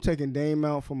between if I'm taking Dame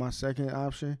out for my second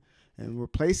option and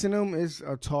replacing him, is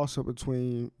a toss up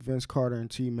between Vince Carter and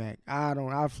T Mac.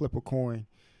 I flip a coin,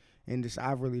 and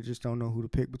I really just don't know who to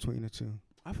pick between the 2.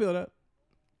 I feel that.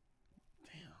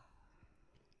 Damn.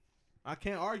 I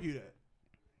can't argue that.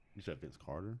 You said Vince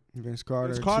Carter. Vince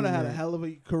Carter. Vince Carter had a T-Mac. hell of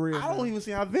a career. I don't man. even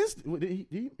see how Vince.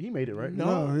 He made it right.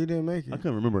 No. No, he didn't make I it.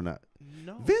 couldn't remember or not.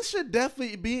 No. Vince should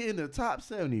definitely be in the top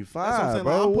 75, That's what I'm saying.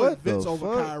 bro. Like, I'm what putting Vince the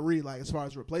over fuck? Kyrie. Like as far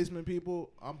as replacement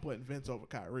people, I'm putting Vince over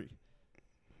Kyrie.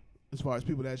 As far as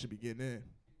people that should be getting in.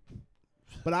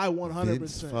 But I 100%.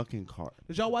 Vince fucking Carter.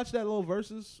 Did y'all watch that little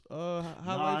versus Nah,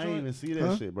 highlight I didn't even joint? see that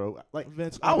Huh? shit, bro. Like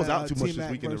Vince, I was mean, out too much this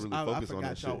T-Mac weekend to versus- really focus I on forgot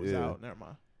that y'all shit. was Yeah. out. Never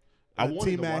mind. I wanted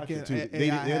to T-Mac watch it and too. AI They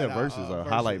had a had versus, a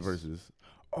highlight versus.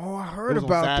 Oh, I It heard was on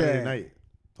about Saturday that. night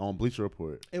on Bleacher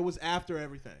Report. It was after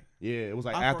everything. Yeah, it was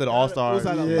like I after the forgot All It Star. was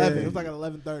at Yeah. 11. It was like at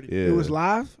 11:30. Yeah. It was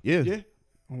live. Yeah. Yeah.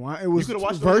 Wow, it was could've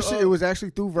watched it versus. on, it was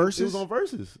actually through versus. It was on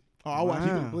Versus. Oh, I watched it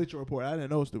Wow. through Bleacher Report. I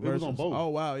didn't know it was the It was versus. on both. Oh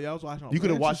wow, yeah, I was watching. On You could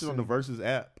have both. watched it on the Versus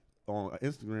app on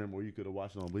Instagram, or you could have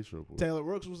watched it on Bleacher Report. Taylor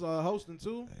Rooks was hosting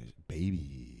too.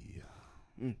 Baby.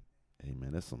 Mm. Hey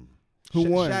man, that's some. Who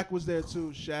won? Shaq was there too.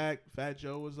 Shaq, Fat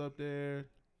Joe was up there.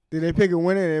 Did they pick a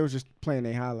winner? They was just playing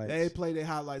their highlights. They played their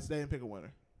highlights. They didn't pick a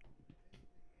winner.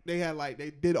 They had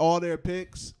they did all their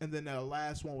picks, and then the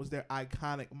last one was their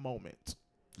iconic moment.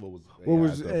 What was? what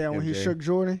was the when he MJ? shook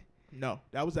Jordan? No,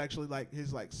 that was actually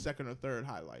his second or third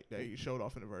highlight that he showed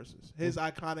off in the verses. His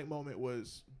iconic moment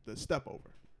was the step over.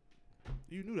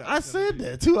 You knew that. I was gonna said be-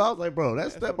 that too. I was like, bro, that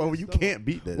That's step fucking over. You step can't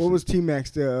beat that. What shit. was T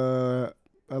Max? The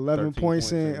 11 13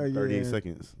 points in. in 38 yeah.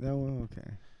 seconds. That one, okay.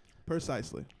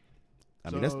 Precisely.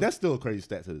 I mean, So- that's still a crazy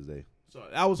stat to this day. So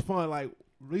that was fun, like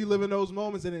reliving those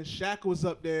moments. And then Shaq was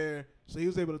up there, so he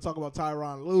was able to talk about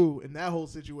Tyronn Lue and that whole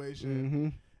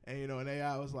situation. Mm-hmm. And and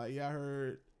AI was like, yeah, I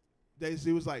heard.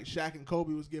 He was like Shaq and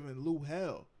Kobe was giving Lue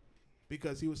hell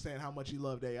because he was saying how much he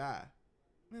loved AI.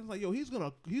 And it was like, yo, he's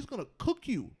gonna cook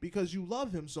you because you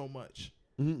love him so much.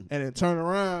 Mm-hmm. And then turn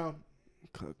around.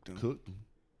 Cooked him. Cooked.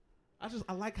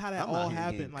 I like how that I'm all out here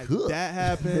happened. getting Like cooked. that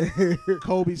happened.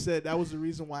 Kobe said that was the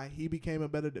reason why he became a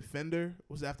better defender,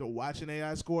 was after watching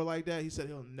AI score like that. He said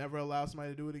he'll never allow somebody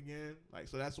to do it again. Like,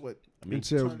 so that's what. I mean,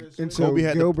 Until turned this way. Kobe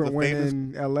had the Gilbert went famous-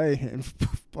 in L.A. and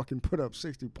fucking put up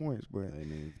 60 points. But I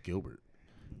mean, Gilbert.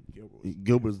 Gilbert was-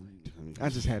 Gilbert's. I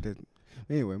just had to.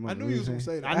 Anyway, I knew he was gonna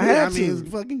say that. I, I knew, had I mean, to.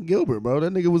 it's fucking Gilbert, bro.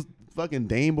 That nigga was fucking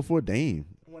Dame before Dame.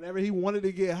 Whenever he wanted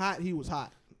to get hot, he was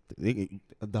hot.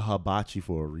 The hibachi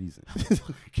for a reason.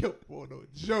 Gilbert, no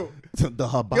joke. The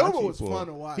hibachi. Gilbert was for- fun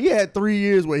to watch. He had 3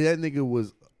 years where that nigga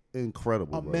was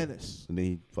incredible. A bro. menace. And then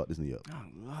he fucked this knee up. I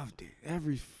loved it.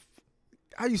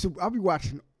 I'll be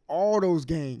watching all those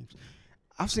games.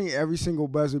 I've seen every single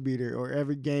buzzer beater or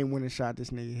every game winning shot this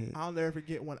nigga hit. I'll never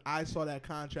forget when I saw that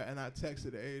contract and I texted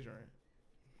Adrian.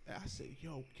 And I said,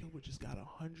 yo, Gilbert just got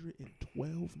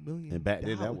 $112 million. And back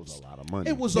then, that was a lot of money.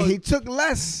 It was And he took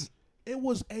less. It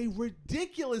was a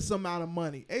ridiculous amount of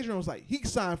money. Adrian was like, he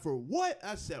signed for what?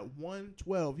 I said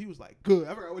 112. He was like, good.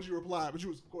 I forgot what you replied, but you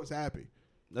was of course happy.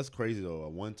 That's crazy though. A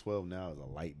 112 now is a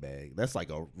light bag. That's like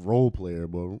a role player,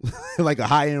 bro. Like a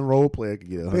high end role player can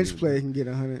get 100. Bench player can get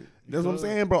 100. That's what I'm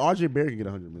saying, bro. RJ Barrett can get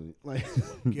 100 million. Like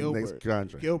Next Gilbert,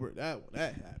 contract. Gilbert, that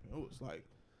happened. It was like.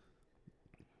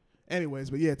 Anyways,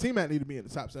 but yeah, T-Mac need to be in the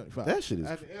top 75. That shit is.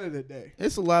 At the end of the day.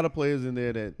 It's a lot of players in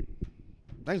there that.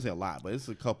 I can say a lot, but it's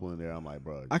a couple in there. I'm like,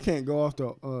 bro. I can't go off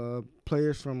the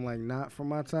players from like not from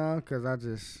my town because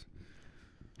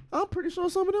I'm pretty sure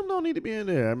some of them don't need to be in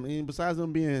there. I mean, besides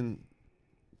them being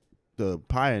the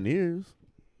pioneers,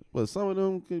 but some of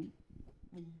them could.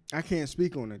 I can't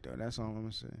speak on it though. That's all I'm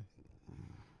gonna say.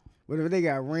 But if they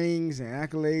got rings and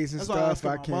accolades and That's why I stuff, I asked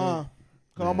my can't. mom.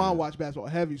 Cause my mom watch basketball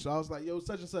heavy, so I was like, "Yo,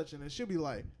 such and such," and then she'll be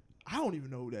like, "I don't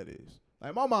even know who that is."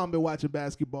 Like my mom been watching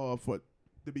basketball for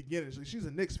the beginning. She's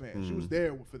a Knicks fan. She was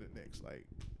there for the Knicks. Like,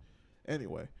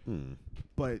 anyway,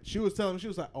 but she was telling me, she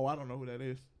was like, "Oh, I don't know who that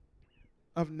is.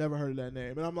 I've never heard of that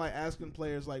name." And I'm like asking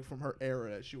players like from her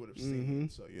era that she would have seen.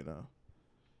 So you know,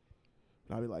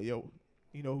 and I'll be like, "Yo,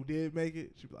 you know who did make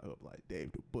it?" She'd be like,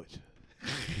 Dave the Butcher.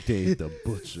 Dave the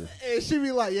Butcher. And she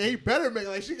be like, "Yeah, he better make it."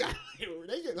 Like she got,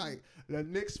 they get like the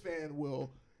Knicks fan will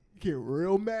get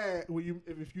real mad when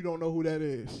if you don't know who that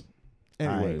is. I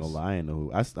ain't Anyways, gonna lie, I ain't know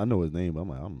who. I know his name, but I'm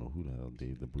like, I don't know who the hell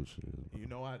Dave the Butcher is. you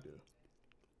know I do.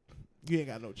 You ain't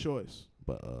got no choice.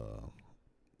 But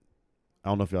I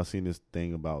don't know if y'all seen this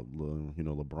thing about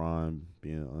LeBron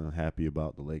being unhappy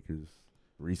about the Lakers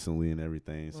recently and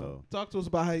everything. So Talk to us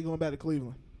about how you going back to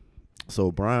Cleveland.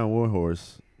 So Brian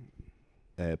Warhorse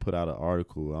had put out an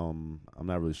article. I'm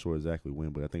not really sure exactly when,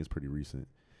 but I think it's pretty recent.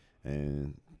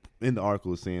 And in the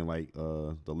article, it's saying like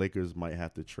the Lakers might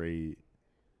have to trade.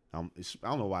 I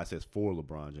don't know why it says for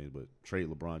LeBron James, but trade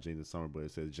LeBron James this summer. But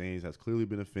it says James has clearly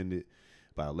been offended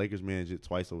by a Lakers manager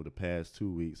twice over the past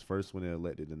 2 weeks. First, when they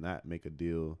elected to not make a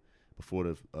deal before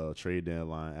the trade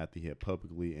deadline after he had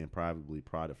publicly and privately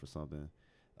prodded for something.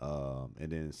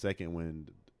 And then second, when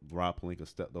Rob Pelinka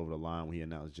stepped over the line when he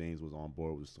announced James was on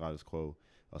board with the status quo.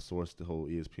 A source told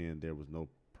ESPN there was no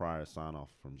prior sign-off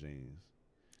from James.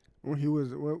 What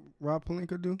Rob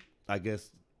Pelinka do? I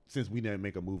guess since we didn't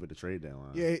make a move at the trade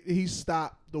deadline. Yeah, he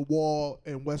stopped the Wall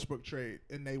and Westbrook trade,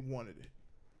 and they wanted it.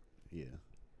 Yeah.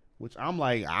 Which I'm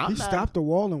like, He stopped the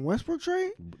Wall and Westbrook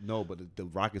trade? No, but the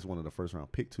Rockets wanted the first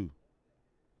round pick too.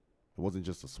 It wasn't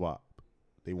just a swap.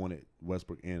 They wanted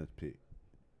Westbrook and a pick.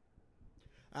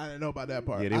 I didn't know about that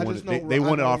part. Yeah, they they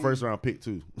wanted our first round pick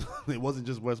too. It wasn't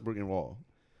just Westbrook and Wall.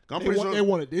 I'm pretty sure they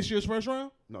wanted this year's first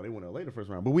round. No, they wanted a later first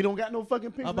round, but we don't got no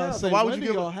fucking picks I'm about now. to So say, why when would you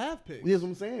do give? y'all have picks? That's what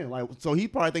I'm saying. Like, so he's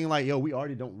probably thinking like, yo, we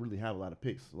already don't really have a lot of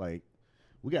picks. Like,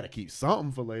 we got to keep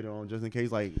something for later on, just in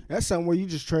case. Like, That's something where you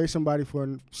just trade somebody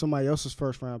for somebody else's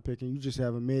first round pick, and you just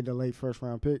have a mid to late first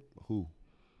round pick. who?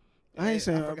 I ain't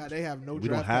saying. I forgot they have no. We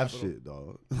draft don't have capital. shit,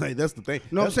 dog. Like, that's the thing.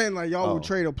 No, I'm That's- saying like y'all would Oh.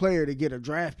 trade a player to get a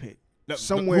draft pick that-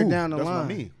 somewhere who? down the That's line.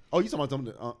 what I mean. Oh, you talking about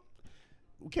something?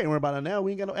 We can't worry about it now.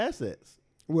 We ain't got no assets.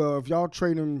 Well, if y'all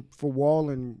trade him for Wall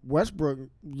and Westbrook,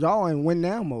 y'all in win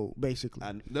now mode basically.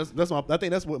 I think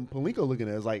that's what Pelinka looking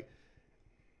at. Is like,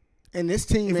 And this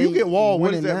team, if you get Wall,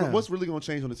 what is winning that? now. What's really gonna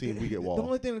change on the team if we get Wall? The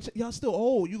only thing y'all still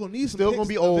old. You gonna need some. Still picks gonna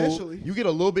be old. eventually. You get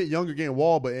a little bit younger getting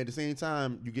Wall, but at the same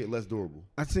time, you get less durable.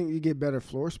 I think you get better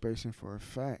floor spacing for a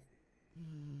fact.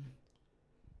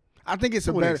 I think it's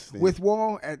a To an better extent. with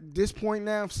Wall at this point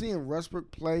now. Seeing Westbrook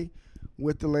play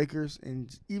with the Lakers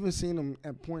and even seeing him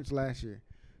at points last year,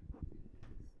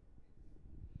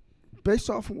 based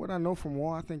off of what I know from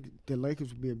Wall, I think the Lakers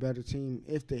would be a better team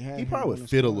if they had. He him probably on the would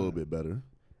fit a squad. little bit better,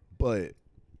 but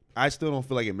I still don't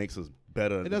feel like it makes us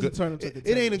better. It doesn't turn into It ain't.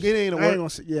 contenders. It ain't. I ain't gonna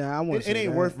say, yeah, I want. It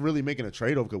ain't worth really making a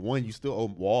trade off because one, you still owe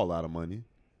Wall a lot of money,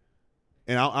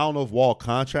 and I don't know if Wall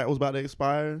contract was about to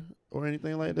expire or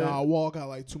anything like that. Nah, Wall got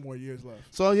like 2 more years left.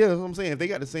 So yeah, that's what I'm saying. If they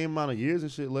got the same amount of years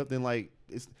and shit left, then like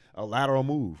it's a lateral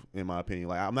move in my opinion.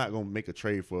 Like I'm not gonna make a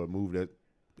trade for a move that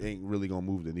ain't really gonna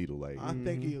move the needle. Like I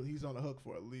think he's on the hook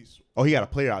for at least. oh, he got a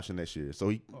player option next year, so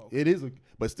Okay. it is.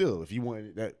 But still, if you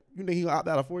want that, you think he opt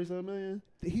out of $47 million?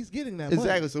 He's getting that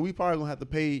Exactly. So we probably gonna have to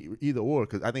pay either or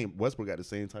because I think Westbrook got the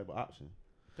same type of option.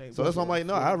 money. So that's why I'm like,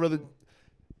 no, I'd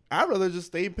rather just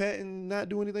stay pat and not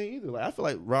do anything either. Like I feel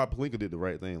like Rob Pelinka did the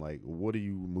right thing. Like, what are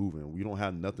you moving? You don't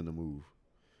have nothing to move.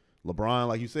 LeBron,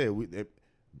 like you said,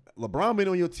 LeBron being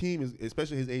on your team is,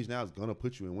 especially his age now, is gonna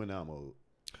put you in win now mode.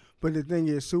 But the thing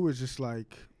is, too, is just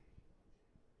like,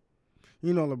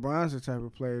 you know, LeBron's the type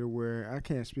of player to where I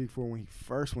can't speak for when he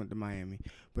first went to Miami,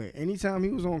 but anytime he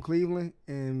was on Cleveland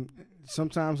and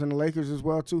sometimes in the Lakers as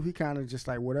well too, he kind of just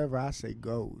like whatever I say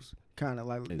goes. Kind of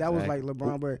like that was like Exactly.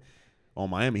 LeBron, but On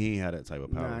Miami, he ain't had that type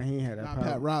of power. nah, he ain't had that Nah, power.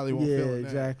 Pat Riley won't yeah, feel it now.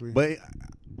 exactly. But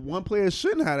one player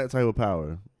shouldn't have that type of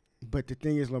power. But the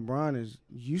thing is, LeBron is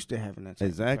used to having that type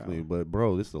Exactly, of power. but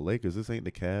bro, this the Lakers. This ain't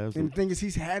the Cavs. And the thing is,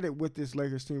 he's had it with this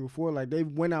Lakers team before. Like, they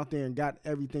went out there and got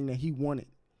everything that he wanted.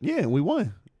 Yeah, we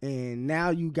won. And now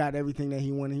you got everything that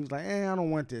he wanted. He was like, I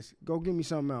don't want this. Go give me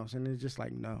something else. And it's just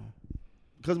like, no.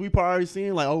 Because we probably already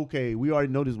seen, like, okay, we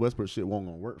already know this Westbrook shit won't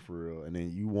gonna work for real. And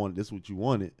then you want this what you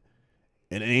wanted,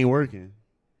 and it ain't working.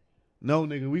 No,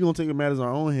 nigga, we gonna take the matters in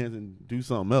our own hands and do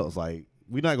something else. Like,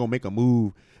 we not gonna make a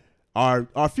move. Our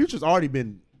future's already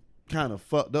been kind of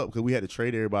fucked up because we had to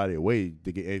trade everybody away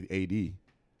to get AD.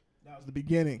 That was the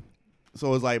beginning.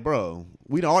 So it's like, bro,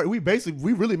 we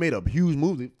really made a huge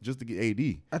move just to get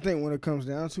AD. I think when it comes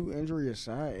down to injury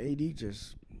aside, AD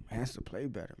just has to play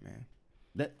better, man.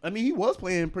 He was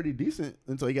playing pretty decent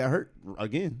until he got hurt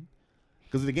again.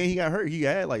 Because the game he got hurt, he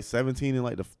had like 17 in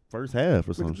like the first half or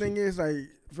But something. the thing is, like,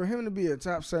 for him to be a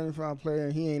top 75 player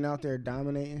and he ain't out there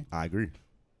dominating, I agree.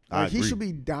 like, he should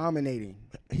be dominating.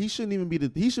 He shouldn't even be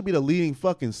he should be the leading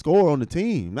fucking scorer on the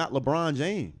team, not LeBron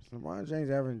James. LeBron James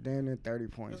averaging damn near 30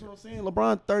 points. That's what I'm saying.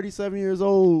 LeBron, 37 years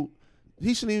old.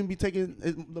 He shouldn't even be taking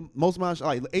the most amount.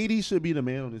 Like, AD should be the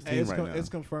man on this team right now. It's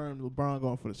confirmed. LeBron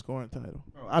going for the scoring title.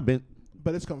 Bro, I've been.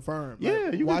 But it's confirmed.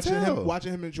 Yeah, you can tell.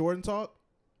 Watching him and Jordan talk,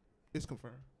 it's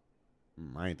confirmed.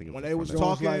 I ain't thinking When they was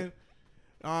talking,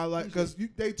 because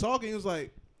they talking,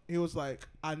 he was like,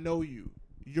 I know you.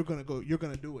 You're gonna go. You're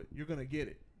gonna do it. You're gonna get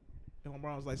it. And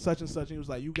LeBron was like, such and such. And he was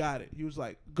like, you got it. He was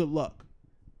like, good luck.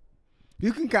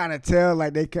 You can kind of tell,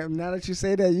 like, now that you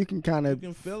say that, you can kind You of.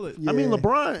 can feel it. Yeah. I mean,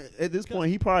 LeBron at this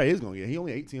point, he probably is gonna get. He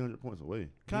only 1,800 points away.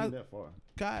 He ain't that far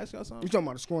Can I ask y'all You something? talking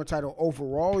about the scoring title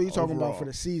overall? Or you talking about Overall. for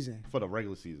the season? for the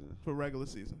regular season. For regular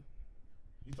season.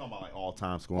 You talking about like all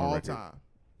time scoring All record? time.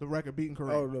 The record beating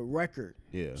Kareem. Oh, the record.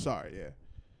 Yeah. Sorry,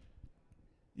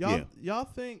 Y'all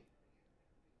think,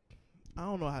 I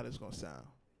don't know how this gonna sound,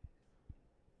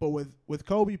 but with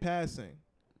Kobe passing,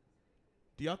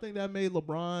 do y'all think that made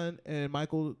LeBron and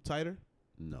Michael tighter?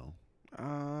 No,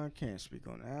 I can't speak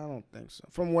on that. I don't think so.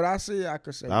 From what I see, I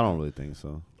could say. I don't really think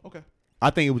so. Okay. I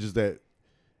think it was just that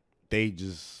they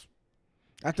just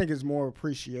I think it's more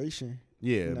appreciation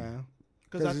yeah. now.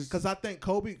 Because I think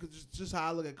Kobe, cause just how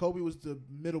I look at Kobe, was the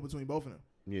middle between both of them.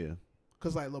 Yeah.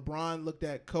 Because like LeBron looked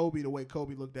at Kobe the way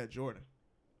Kobe looked at Jordan.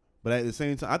 But at the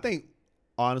same time, I think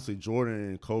honestly Jordan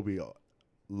and Kobe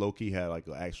low key had like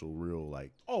an actual real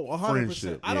like. Oh, 100%.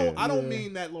 Friendship, I don't Yeah.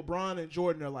 mean that LeBron and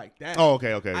Jordan are like that. Oh,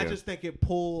 okay. I Yeah. just think it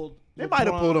pulled. They might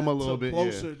have pulled him a LeBron little to bit,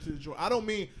 closer to Jordan. I don't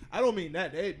mean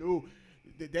that they knew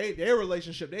their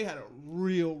relationship. They had a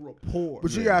real rapport.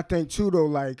 But you gotta think too, though.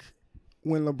 Like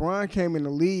when LeBron came in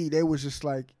the league, they was just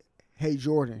like, "Hey,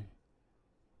 Jordan,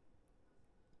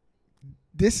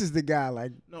 this is the guy."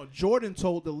 Like No, Jordan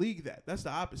told the league that. That's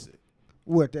the opposite.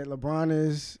 what? That LeBron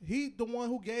is. He the one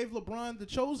who gave LeBron the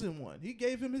chosen one. He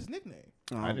gave him his nickname.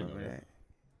 Oh, I didn't remember know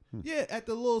that. Yeah, at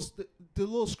the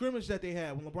little scrimmage that they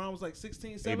had when LeBron was like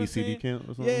 16, 17. ABCD camp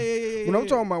or something. Yeah. When I'm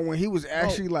talking about when he was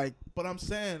actually like, But I'm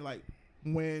saying, like,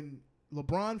 when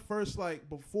LeBron first, like,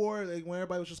 before, like, when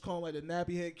everybody was just calling, like, the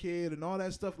nappy head kid and all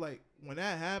that stuff, like, when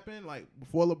that happened, like,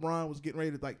 before LeBron was getting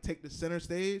ready to, like, take the center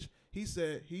stage, he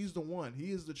said he's the one.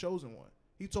 He is the chosen one.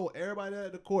 He told everybody that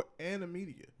at the court and the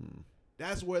media.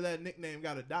 That's where that nickname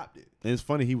got adopted. And it's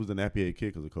funny he was the nappy head kid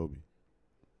because of Kobe.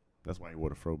 That's why he wore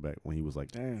the throwback when he was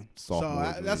like damn.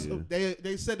 sophomore.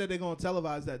 They said that they're going to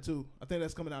televise that, too. I think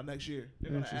that's coming out next year.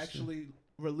 They're going to actually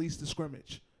release the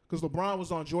scrimmage. Because LeBron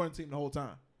was on Jordan's team the whole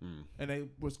time. And they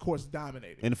was, of course,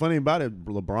 dominating. And the funny about it,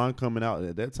 LeBron coming out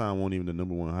at that time wasn't even the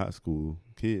number one high school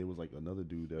kid. It was like another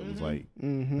dude that was like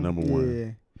number one.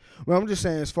 Yeah. Well, I'm just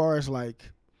saying, as far as like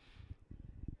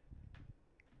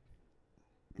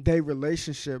their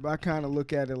relationship, I kind of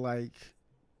look at it like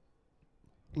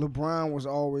LeBron was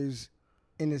always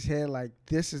in his head like,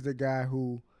 this is the guy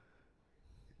who,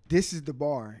 this is the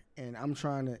bar, and I'm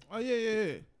trying to. Oh,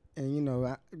 yeah. And, you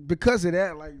know, because of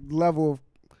that, like, level of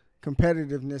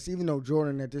competitiveness, even though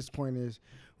Jordan at this point is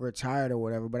retired or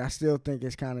whatever, but I still think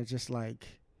it's kind of just like.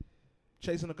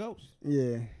 Chasing a ghost.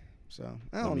 Yeah. So,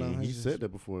 I don't know. He It's said just- that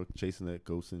before, chasing that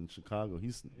ghost in Chicago.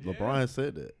 LeBron has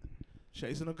said that.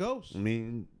 Chasing a ghost. I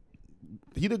mean,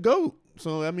 he the GOAT.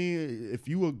 So, I mean, if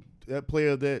you were that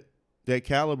player that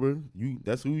caliber,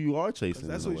 that's who you are chasing.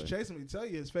 That's in what a he's way. chasing. He tell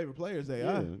you his favorite player is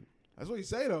AI. Yeah. That's what he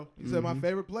say though. He said my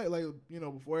favorite player. Like, you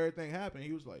know, before everything happened,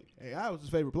 he was like, AI was his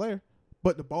favorite player,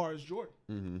 but the bar is Jordan.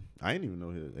 Mm-hmm. I didn't even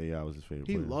know his AI was his favorite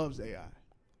He player. loves AI.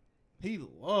 He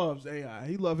loves AI.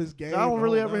 He love his game. I don't the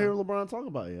really whole ever hear nine. LeBron talk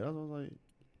about it. I was like,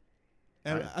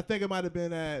 And I think it might have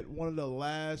been at one of the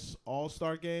last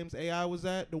All-Star games AI was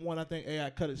at. The one I think AI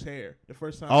cut his hair the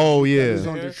first time. Oh, he cut yeah. his He's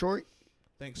on hair. Detroit.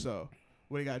 Think so.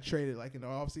 where he got traded like in the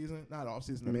offseason. Not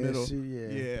offseason, in the middle.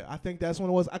 Messi, yeah. I think that's when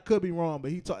it was. I could be wrong, but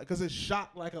he talked because it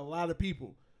shocked like a lot of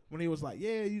people when he was like,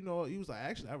 yeah, he was like,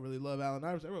 actually, I really love Allen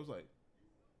Iverson. Everyone was like,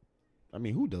 I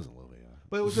mean, who doesn't love AI?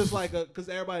 but it was just like because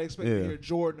everybody expected to Yeah. hear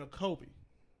Jordan or Kobe.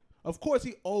 Of course,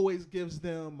 he always gives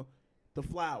them the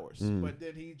flowers, but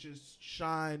then he just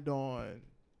shined on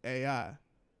AI.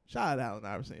 Shout out Allen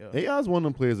Iverson, yo. AI is one of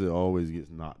them players that always gets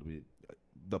knocked with.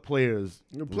 The players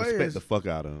respect players- the fuck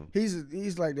out of him.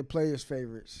 He's like the players'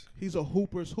 favorites. He's a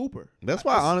hooper's hooper. That's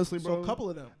why, honestly, So bro, a couple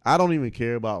of them. I don't even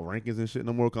care about rankings and shit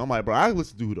no more. 'Cause I'm like, bro, I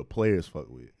listen to who the players fuck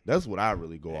with. That's what I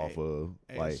really go off of.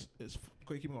 Hey, Like,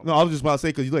 quick, keep going. no, I was just about to say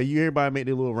because you everybody make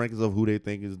their little rankings of who they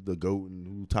think is the GOAT and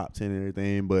who top 10 and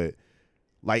everything, but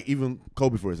like even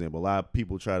Kobe, for example, a lot of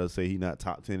people try to say he not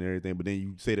top 10 and everything, but then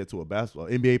you say that to a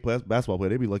NBA basketball player,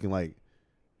 they be looking like,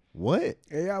 what?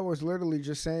 AI was literally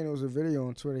just saying, it was a video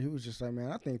on Twitter. He was just like,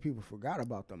 man, I think people forgot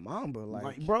about the Mamba.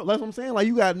 Like, bro, that's what I'm saying. Like,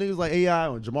 you got niggas like AI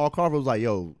or Jamal Crawford was like,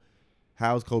 yo,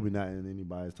 how's Kobe not in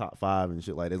anybody's top 5 and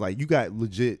shit like that? Like, you got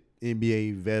legit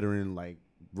NBA veteran, like,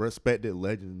 respected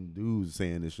legend dudes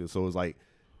saying this shit. So it's like,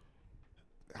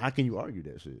 how can you argue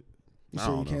that shit? You I say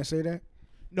you don't know. can't say that?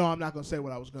 No, I'm not gonna say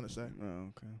what I was gonna say. Oh,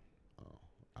 okay.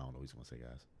 I don't know what he's gonna say,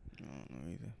 guys. I don't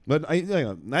know either. But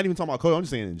not even talking about Kobe. I'm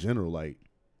just saying in general, like,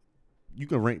 you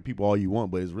can rank people all you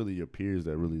want, but it's really your peers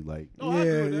that really like. No, I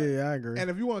agree with that. Yeah, I agree. And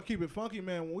if you want to keep it funky,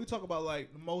 man, when we talk about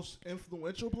like the most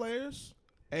influential players,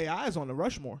 AI is on the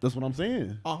Rushmore. That's what I'm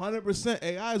saying. 100%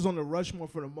 AI is on the Rushmore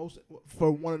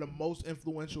for one of the most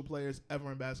influential players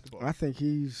ever in basketball. I think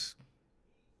He is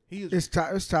it's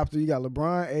top 3. You got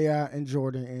LeBron, AI, and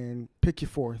Jordan, and pick your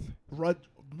fourth.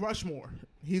 Rushmore.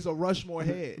 He's a Rushmore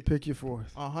head. Pick your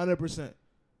fourth. 100%.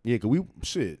 Yeah, cause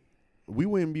we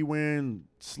wouldn't be wearing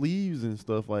sleeves and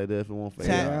stuff like that if it weren't for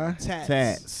AI.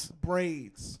 Tats,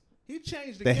 braids. He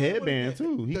changed the The game headband with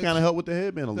too. He the- kind of helped with the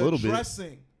headband a little the bit.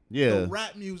 dressing, Yeah. the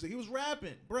rap music. He was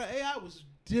rapping. Bruh, AI was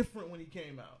different when he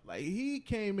came out. Like, he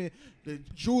came in, the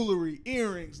jewelry,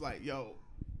 earrings, like, yo,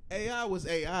 AI was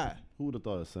AI. Who would have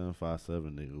thought a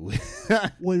 757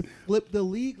 nigga Would flip the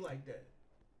league like that.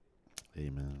 Hey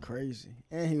man. Crazy.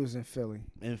 And he was in Philly.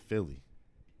 In Philly.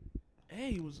 And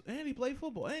he played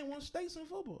football. And won states in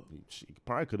football. He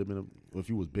probably could have been if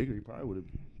he was bigger, he probably would have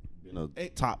been a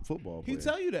top football player. He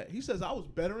tell you that. He says, I was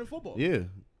better in football. Yeah.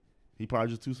 He probably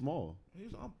just too small. I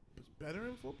was better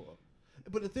in football.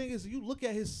 But the thing is, you look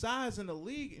at his size in the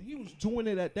league, and he was doing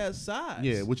it at that size.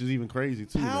 Yeah, which is even crazy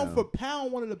too. Pound now. for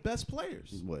pound, one of the best players.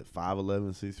 He's what,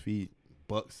 5'11", 6 feet,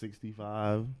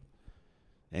 $165,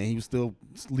 and he was still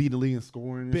leading the league in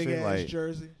scoring and Big shit. ass Like,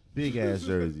 jersey. big ass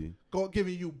jersey.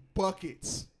 Giving you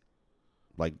buckets.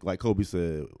 Like Kobe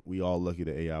said, we all lucky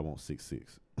that AI won't 6'6".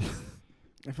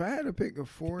 If I had to pick a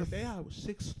fourth, If AI was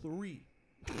 6'3",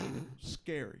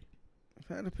 scary.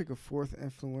 if I had to pick a fourth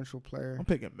influential player, I'm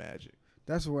picking Magic.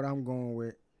 that's what I'm going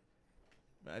with.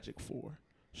 Magic 4.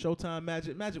 Showtime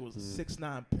Magic. Magic was a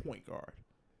 6'9" point guard.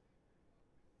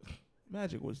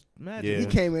 Magic. Yeah. He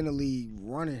came in the league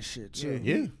running shit too.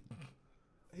 Yeah.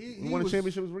 He He won a was-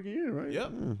 championship his rookie year, right?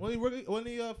 Yep. Yeah. When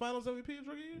he Finals MVP his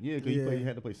rookie year? Yeah, because Yeah. he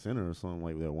had to play center or something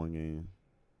like that one game.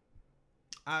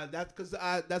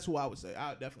 That's who I would say.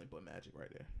 I would definitely put Magic right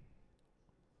there.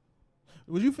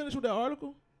 Was you finished with that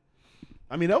article?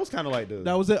 I mean, that was kind of like the.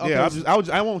 That was it? Okay, Yeah,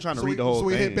 so- I won't trying to read the whole so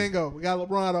we thing. hit bingo. We got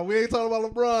LeBron on. We ain't talking about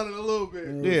LeBron in a little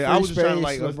bit. Yeah, I was just trying to Free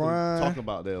like space, us to LeBron. talk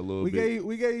about that a little We bit.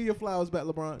 gave you your flowers back,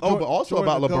 LeBron. Oh, but also Jordan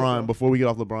about the GOAT, LeBron. bro. Before we get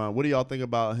off LeBron, what do y'all think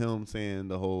about him saying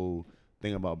the whole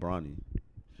thing about Bronny?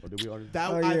 Or did we already?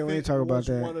 That Oh, I yeah, we think ain't talk about was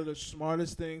that. one of the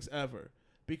smartest things ever,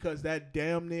 because that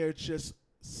damn near just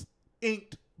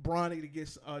inked Bronny to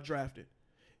get drafted.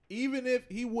 Even if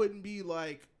he wouldn't be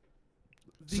like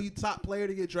the top player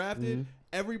to get drafted,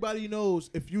 everybody knows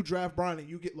if you draft Bronny,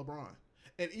 you get LeBron.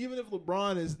 And even if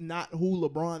LeBron is not who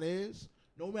LeBron is,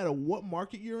 no matter what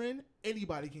market you're in,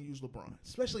 anybody can use LeBron,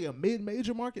 especially a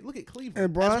mid-major market. Look at Cleveland.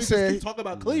 And Bron As we just said- keep talking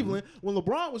about Cleveland, when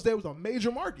LeBron was there, it was a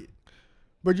major market.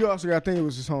 But you also got to think it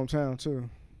was his hometown too.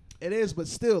 It is, but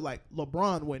still, like,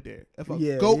 LeBron went there. If a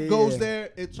Yeah, GOAT yeah, goes yeah. there,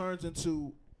 it turns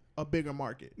into a bigger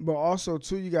market. But also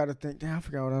too, you got to think. Damn, I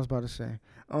forgot what I was about to say.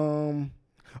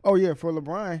 Oh yeah, for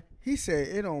LeBron, he said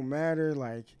it don't matter.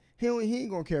 Like he ain't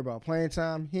gonna care about playing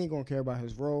time. He ain't gonna care about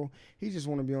his role. He just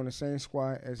want to be on the same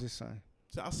squad as his son.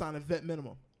 So I'll sign a vet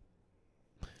minimum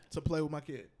to play with my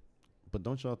kid. But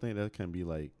don't y'all think that can be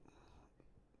like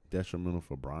detrimental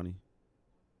for Bronny?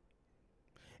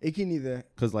 It can either.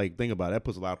 Because like think about it, that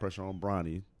puts a lot of pressure on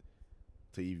Bronny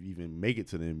to even make it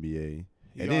to the NBA.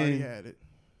 He And already then- had it.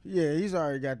 Yeah, he's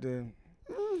already got the.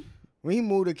 When he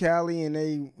moved to Cali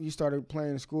and you started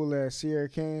playing school at Sierra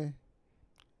Canyon,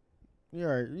 You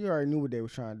already knew what they were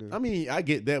trying to do. I mean, I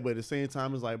get that, but at the same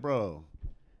time, it's like, bro,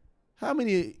 how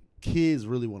many kids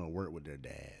really want to work with their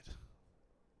dad?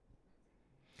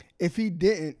 If he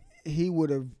didn't, he would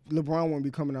have. LeBron wouldn't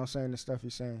be coming out saying the stuff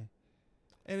he's saying.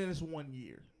 And then it's 1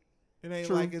 year. It ain't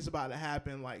True. like it's about to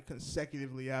happen like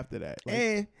consecutively after that. Like,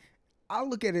 And I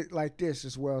look at it like this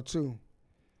as well too.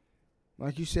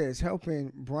 Like you said, it's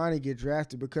helping Bronny get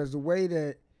drafted because the way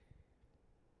that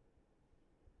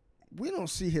we don't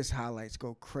see his highlights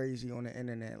go crazy on the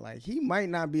internet. Like he might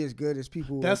not be as good as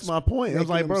people. That's my point. It's making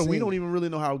like, him bro, we seem. don't even really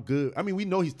know how good. I mean, we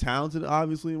know he's talented,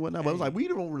 obviously, and whatnot, but it's like we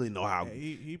don't really know how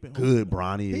he been good hooping.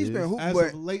 Bronny He's is. been hooping, As but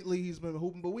of lately, he's been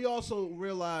hooping, but we also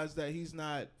realize that he's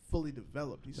not fully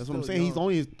developed. He's That's what I'm still saying. He's young.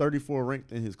 only 34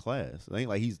 ranked in his class. It ain't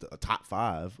like he's a top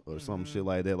 5 or some shit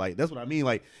like that. Like that's what I mean.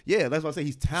 Like, yeah, that's why I say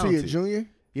he's see a talented. junior.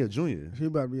 Yeah, junior. He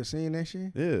about to be a senior next year.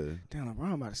 Yeah. Damn,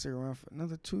 LeBron about to stick around for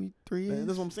another 2-3 years. Man,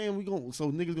 that's what I'm saying. So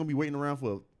niggas gonna be waiting around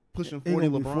for pushing He 40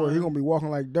 gonna be LeBron. He gonna be walking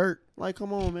like dirt. Like,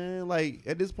 come on, man. Like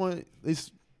at this point,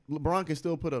 it's LeBron can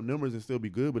still put up numbers and still be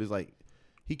good, but it's like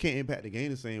he can't impact the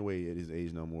game the same way at his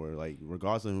age no more. Like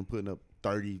regardless of him putting up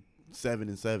 37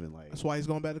 and 7. Like, That's why he's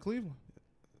going back to Cleveland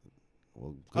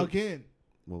well, good. again.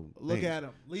 Well, Look thanks, at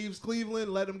him. Leaves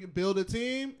Cleveland, let him build a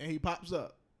team, and he pops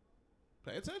up.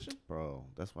 Pay attention. bro.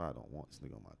 That's why I don't want this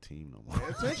nigga on my team no more.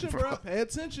 Pay attention, bro. Pay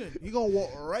attention. He gonna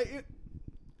walk right in.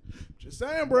 Just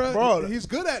saying, bro. Bro, He's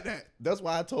good at that. That's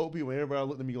why I told people. Everybody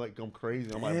looked at me like I'm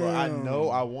crazy. I'm like, bro, I Damn. know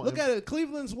I want. Look him. at it.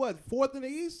 Cleveland's what, 4th in the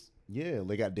East? Yeah,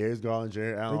 they got Darius Garland,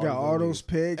 Jared Allen. They got all these those niggas.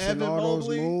 picks and Evan all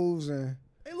Mobley. those moves and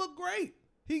They look great.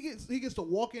 He gets to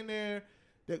walk in there.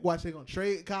 Watch, they're gonna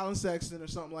trade Colin Sexton or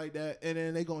something like that, and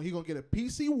then he gonna get a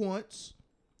PC once,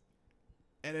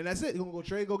 and then that's it. He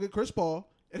gonna go get Chris Paul,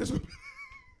 and it's gonna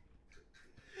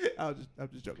I'm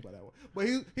just joking about that one. But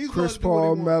he's Chris gonna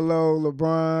Paul, do what Melo,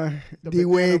 LeBron, The D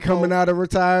Wade banana coming boat. out of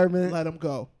retirement, let him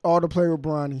go. all to play with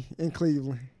Bronny in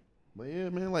Cleveland. But yeah,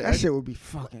 man, like That shit would be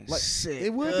fucking like, sick.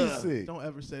 it would be sick. Don't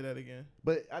ever say that again.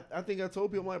 But I think I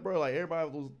told people, I'm like, bro, like everybody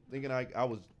was thinking I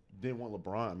didn't want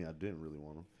LeBron. I mean, I didn't really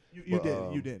want him. You But,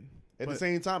 didn't. You didn't. At But- the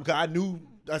same time, cause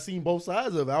I seen both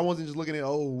sides of it. I wasn't just looking at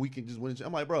we can just win.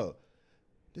 I'm like, bro,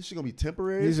 this shit gonna be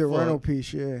temporary. He's as a fuck, rental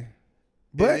piece, yeah.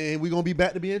 But and we gonna be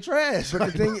back to being trash.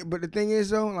 but the thing is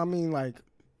though, I mean, like,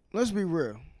 let's be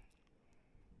real.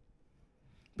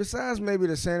 Besides maybe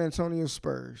the San Antonio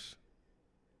Spurs,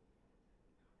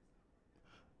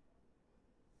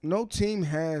 no team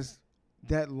has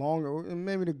that long, or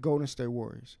maybe the Golden State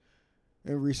Warriors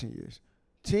in recent years.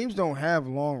 Teams don't have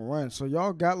long runs. So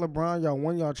y'all got LeBron, y'all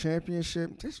won y'all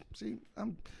championship.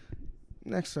 I'm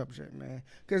next subject, man.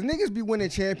 Because niggas be winning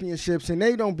championships and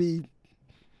they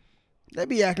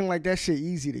be acting like that shit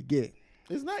easy to get.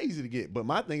 It's not easy to get, but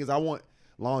my thing is I want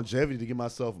longevity to give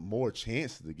myself more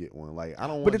chance to get one. Like I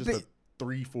don't But want just a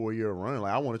 3-4 year run.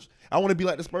 Like I want to be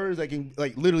like the Spurs that can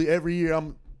like literally every year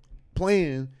I'm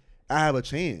playing, I have a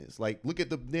chance. Like look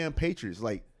at the damn Patriots.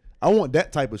 Like I want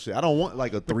that type of shit. I don't want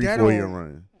like a 3-4 year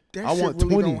run. That I shit want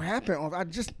really 20. don't happen.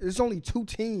 It's only 2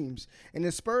 teams, and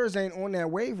the Spurs ain't on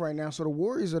that wave right now. So the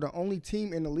Warriors are the only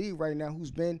team in the league right now who's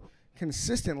been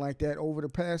consistent like that over the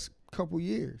past couple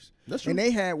years. That's true. And they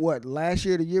had what last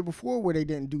year, the year before, where they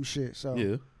didn't do shit. So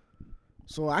Yeah.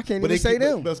 so I can't But even say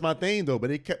them. That's my thing though. But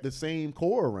they kept the same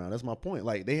core around. That's my point.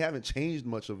 Like they haven't changed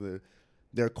much of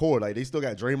their core. Like they still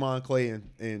got Draymond, Clay,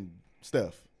 and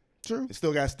Steph. True. They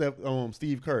still got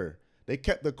Steve Kerr. They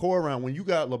kept the core around. When you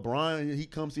got LeBron, he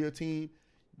comes to your team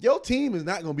is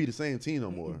not gonna be the same team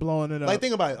no more. Blowing it up. Like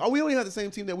think about it. We only have the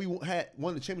same team that we won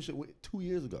the championship with 2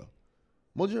 years ago.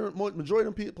 Majority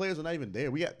of them players are not even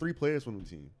there. We got 3 players from the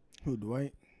team. Who,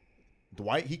 Dwight?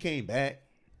 Dwight, he came back.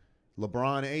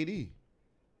 LeBron and AD.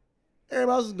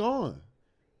 Everybody else is gone.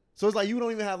 So it's like you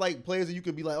don't even have like players that you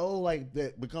could be like, oh, like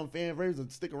that become fan favorites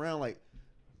and stick around. Like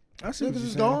I see what niggas you're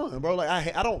is saying. gone, bro. Like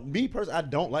I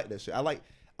don't like that shit.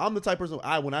 I'm the type of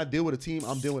person when I deal with a team,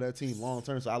 I'm dealing with that team long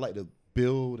term. So I like to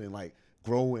build and like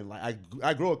grow and like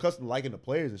I grow accustomed to liking the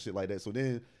players and shit like that. So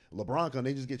then LeBron come,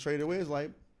 they just get traded away. It's like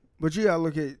But you gotta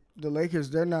look at the Lakers.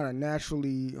 They're not a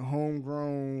naturally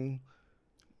homegrown.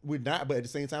 we're not, but at the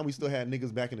same time, we still had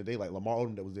niggas back in the day like Lamar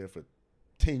Odom that was there for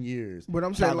 10 years. But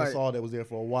I'm saying, Pau like- Gasol that was there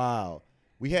for a while.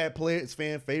 We had players,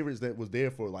 fan favorites that was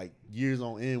there for like years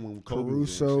on end when Kobe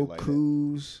was there and Caruso, shit like that.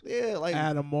 Kuz. Yeah, like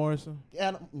Adam Morrison.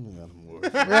 Adam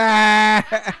Morrison.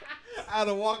 Ah. I had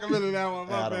to walk him into that one.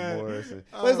 My Adam bad. Morrison.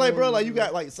 But it's like, bro, like you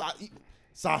got like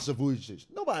Sasha Vujacic.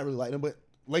 Nobody really liked him, but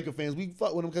Laker fans, we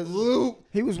fuck with him because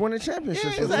He was winning championships.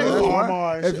 Yeah, with exactly. them. That's why.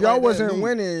 Lamar and If shit y'all like that, wasn't dude.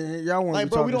 winning, y'all wouldn't like, be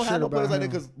bro, we talking don't have shit no about players like that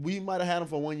him. because we might have had him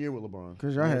for 1 year with LeBron.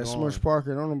 Because y'all had Later Smush on,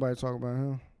 Parker. Don't nobody talk about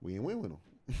him. We didn't win with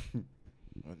him.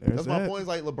 That's my point. Is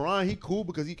like LeBron, he cool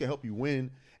because he can help you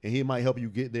win, and he might help you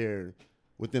get there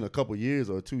within a couple years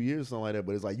or 2 years, something like that.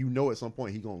 But it's like at some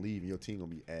point he gonna leave and your team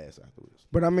gonna be ass afterwards.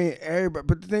 But I mean, everybody.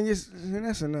 But the thing is, and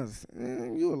that's another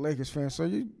thing. You a Lakers fan, so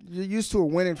you're used to a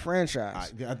winning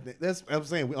franchise. I'm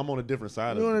saying I'm on a different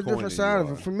side. You're of on a different side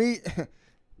of it. For me,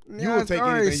 You will take I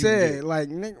already anything you can said, get. like,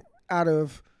 nigga, out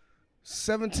of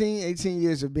 17, 18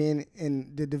 years of being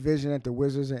in the division that the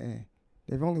Wizards are in,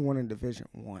 they've only won a division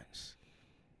once.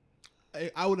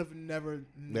 I would have never.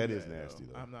 That is nasty,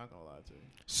 though. I'm not gonna lie to you.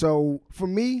 So for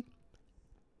me,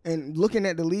 and looking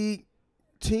at the league,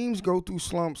 teams go through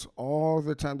slumps all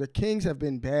the time. The Kings have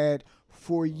been bad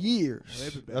for years.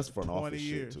 They've been bad That's for front 20 office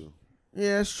years. shit too.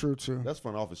 Yeah, that's true too. That's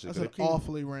front office shit. That's 'Cause an the Kings-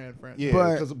 awfully ran franchise. Yeah,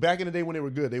 But- because back in the day when they were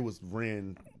good, they was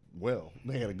ran well.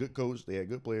 They had a good coach. They had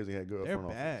good players. They had good They're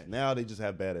front bad. office. Now they just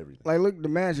have bad everything. Like, look, the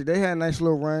Magic, they had a nice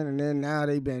little run, and then now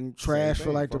they've been trash Same for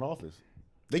thing, like front the. office.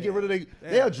 They get rid of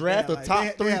they'll draft a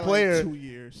top three like player. 2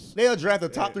 years. They'll draft a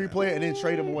top Yeah. three player and then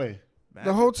trade him away.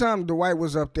 The whole time Dwight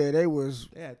was up there, they was.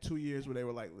 They had 2 years where they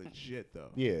were like legit though.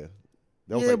 Yeah.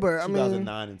 That was Yeah, like but, I mean-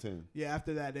 2009 and 10. Yeah,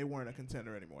 after that they weren't a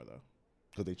contender anymore though.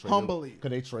 Because they traded Humbly.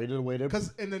 Because they traded away their.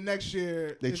 Because in the next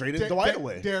year They it- traded Dwight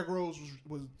away. Derrick Rose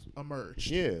was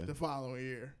emerged. Yeah. The following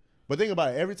year. But think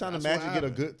about it. Every time That's the what Magic get a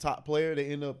happened. good top player, they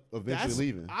end up eventually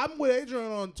leaving. I'm with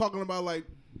Adrian on talking about like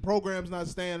programs not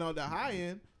staying on the high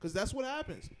end because that's what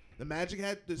happens. The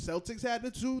Celtics had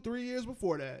the 2-3 years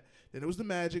before that. Then it was the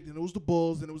Magic, then it was the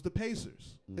Bulls, then it was the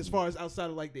Pacers. As far as outside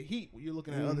of like the Heat, when you're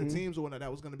looking at other teams or whatnot, that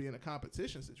was going to be in a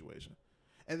competition situation.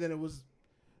 And then it was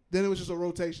just a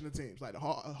rotation of teams. Like the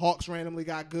Hawks randomly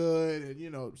got good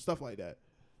and stuff like that.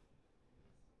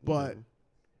 But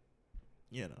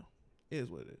it is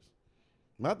what it is.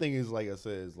 My thing is, like I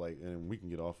said, is like, and we can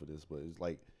get off of this, but it's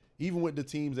like, even with the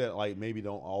teams that like maybe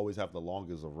don't always have the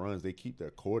longest of runs, they keep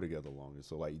their core together longer.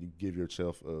 So like, you give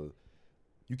yourself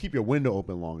you keep your window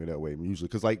open longer that way usually.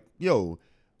 Because like,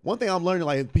 one thing I'm learning,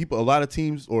 like a lot of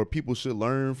teams or people should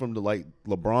learn from the like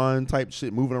LeBron type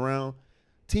shit moving around.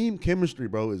 Team chemistry,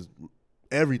 bro, is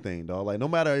everything, dog. Like no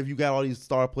matter if you got all these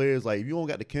star players, like if you don't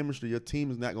got the chemistry, your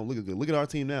team is not gonna look as good. Look at our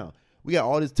team now. We got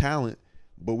all this talent.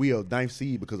 But we are ninth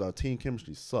seed because our team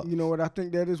chemistry sucks. You know what I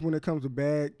think that is when it comes to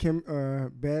bad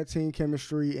team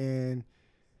chemistry and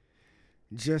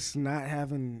just not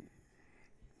having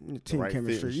team right fit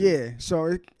chemistry. and Yeah, shit.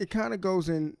 so it kind of goes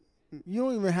in. You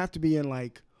don't even have to be in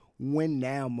like win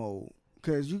now mode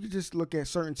because you could just look at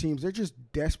certain teams. They're just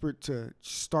desperate to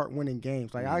start winning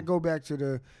games. Like I go back to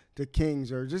the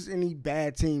Kings or just any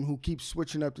bad team who keeps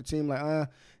switching up the team. Like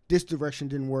this direction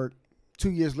didn't work. 2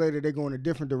 years later, they're going a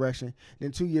different direction.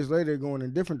 Then 2 years later, they're going in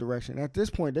a different direction. At this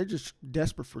point, they're just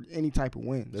desperate for any type of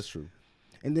wins. That's true.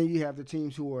 And then you have the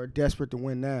teams who are desperate to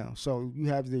win now. So you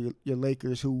have your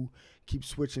Lakers who keep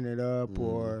switching it up,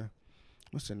 or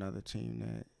what's another team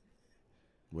that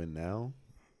Win now?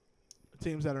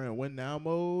 Teams that are in win now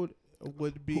mode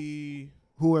would be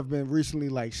who have been recently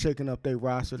like shaking up their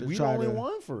roster to We the try only to.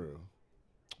 one for real.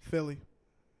 Philly.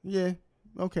 Yeah.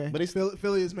 Okay. But they still.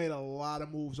 Philly has made a lot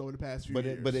of moves over the past few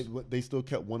years. But they still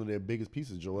kept one of their biggest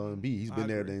pieces, Joel Embiid. He's been I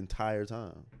there agree. the entire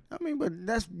time. I mean, but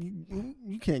that's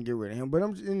you can't get rid of him. But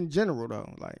I'm in general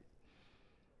though, like,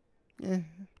 yeah.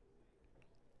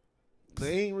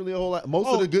 There ain't really a whole lot. Most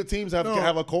of the good teams have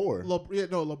a core.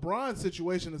 LeBron's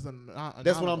situation is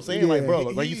That's what I'm saying. Yeah. Like, bro,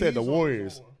 like you said, the he's on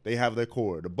Warriors, core. they have their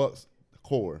core. The Bucks,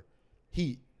 core.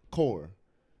 Heat, core.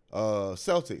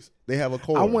 Celtics, they have a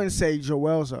core. I wouldn't say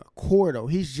Joel's a core though.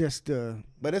 He's just a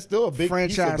but it's still a big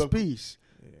franchise piece. Of the, piece.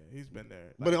 Yeah, he's been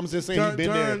there. But I'm just saying, he's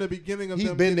been during there. the beginning of He's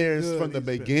them been getting there good, from the he's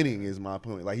been beginning. Is my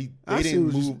point. Like I they see didn't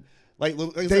what you- move. Like I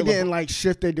They said, didn't like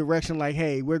shift their direction. Like,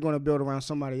 hey, we're going to build around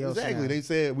somebody else. exactly. now. They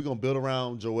said we're gonna build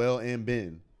around Joel and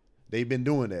Ben. They've been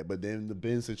doing that, but then the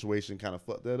Ben situation kind of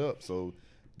fucked that up. So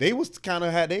they was kind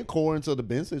of had their core until the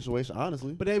Ben situation,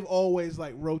 honestly. But they've always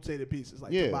like rotated pieces.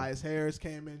 Like Yeah. Tobias Harris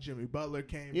came in, Jimmy Butler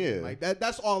came Yeah. in. Like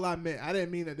that's all I meant. I didn't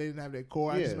mean that they didn't have their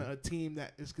core. I just Yeah. meant a team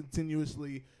that is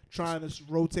continuously trying to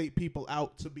rotate people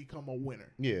out to become a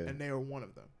winner. Yeah. And they are one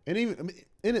of them. And even I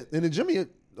mean, in the Jimmy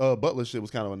Butler shit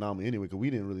was kind of an anomaly anyway, because we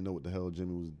didn't really know what the hell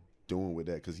Jimmy was doing with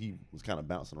that, because he was kind of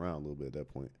bouncing around a little bit at that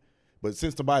point. But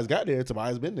since Tobias got there,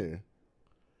 Tobias been there.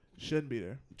 Shouldn't be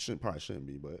there. Probably shouldn't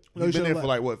be, but No, he he's been there should've for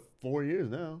like what 4 years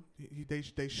now.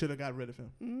 They should have got rid of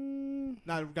him.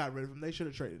 Not got rid of him. They should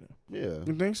have traded him. Yeah,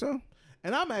 You think so?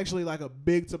 And I'm actually like a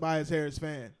big Tobias Harris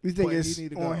fan. You think but it's he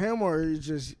need to on go. him or it's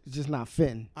just not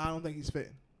fitting? I don't think he's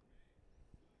fitting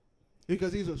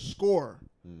because he's a scorer.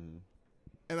 Mhm.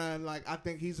 And I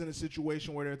think he's in a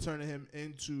situation where they're turning him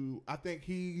into. I think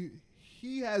he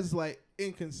has like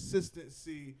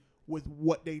inconsistency with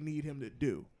what they need him to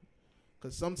do.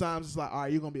 Because sometimes it's like, all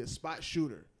right, you're going to be a spot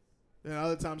shooter. And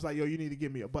other times like, yo, you need to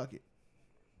give me a bucket.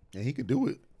 And he could do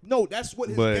it. No, that's what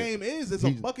his But game is. It's a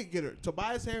he's- bucket getter.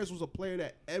 Tobias Harris was a player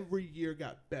that every year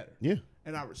got better. Yeah.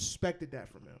 And I respected that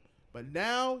from him. But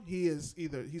now he is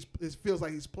it feels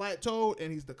like he's plateaued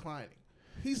and he's declining.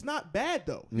 He's not bad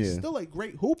though. He's Yeah. still a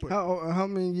great hooper. How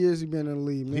many years he been in the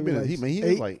league? He Maybe been like he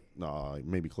is 8? like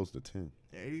maybe close to 10.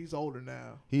 Yeah, he's older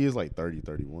now. He is like 30,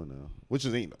 31 now, which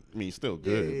is ain't. I mean, he's still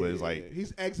good, but it's like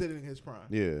he's exiting his prime.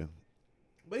 yeah.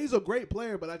 But he's a great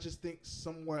player. But I just think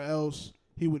somewhere else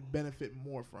he would benefit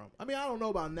more from. I mean, I don't know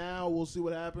about now. We'll see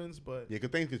what happens. But Yeah, because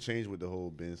things could change with the whole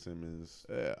Ben Simmons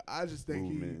I just think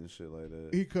movement and shit like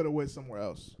that. he could have went somewhere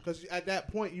else. Because at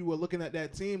that point you were looking at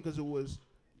that team because it was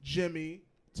Jimmy,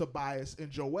 Tobias,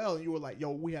 and Joel, and you were like,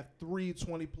 yo, we have 3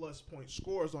 20-plus point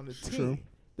scorers on the team. True.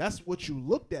 That's what you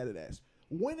looked at it as.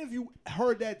 When have you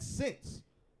heard that since?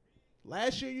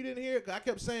 Last year you didn't hear it. 'Cause I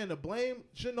kept saying the blame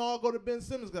shouldn't all go to Ben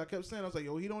Simmons. 'Cause I kept saying, I was like,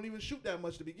 yo, he don't even shoot that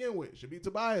much to begin with. It should be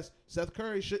Tobias. Seth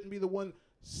Curry shouldn't be the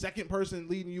second person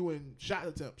leading you in shot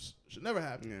attempts. Should never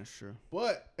happen. Yeah, sure.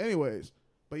 But anyways,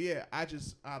 yeah, I don't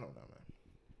know, man.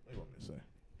 What do you want me to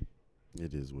say?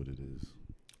 It is what it is.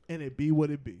 And it be what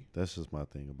it be. That's just my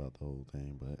thing about the whole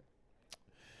thing. But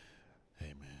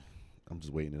hey, man, I'm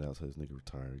just waiting it out till this nigga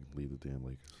retire and leave the damn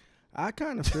Lakers. I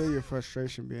kind of feel your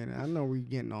frustration being there. I know we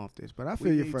getting off this, but I We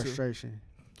feel your need to. frustration.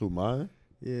 Who, mine?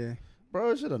 Yeah.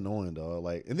 Bro, it's shit annoying, dog.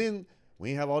 Like, and then we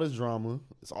ain't have all this drama.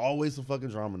 It's always some fucking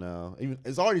drama now. Even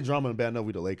it's already drama and bad enough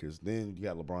with the Lakers. Then you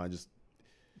got LeBron just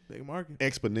Big market.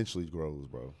 exponentially grows,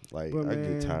 bro. Like, But I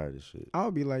man, get tired of this shit. I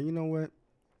would be like, you know what?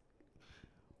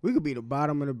 We could be the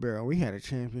bottom of the barrel. We had a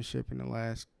championship in the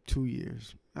last 2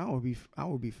 years. I would be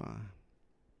fine.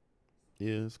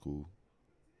 Yeah, it's cool.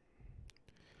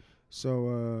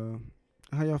 So,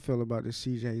 how y'all feel about the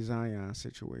CJ Zion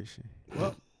situation?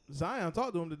 Well, Zion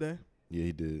talked to him today. Yeah,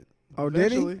 he did. Oh,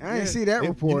 did he? Eventually, I didn't yeah. see that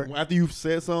report. After you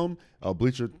said something,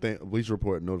 Bleacher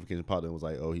Report notification popped up and was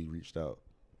like, oh, he reached out.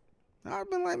 I've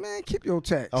been like, man, keep your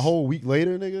text. A whole week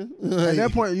later, nigga. At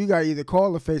that point, you got to either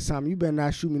call or FaceTime. You better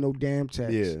not shoot me no damn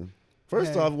text. Yeah.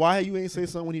 First Yeah. off, why you ain't say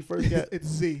something when he first got? It's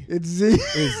Z. It's Z.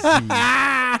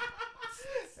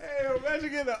 Hey, imagine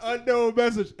getting an unknown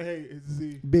message. Hey, it's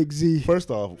Z. Big Z.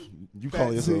 First off, you Fat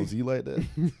calling yourself Z. Z like that?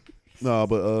 No,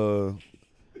 but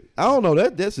I don't know.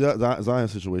 That's Zion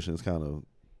situation is kind of.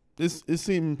 It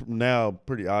seems now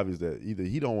pretty obvious that either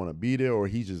he don't want to be there or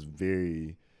he's just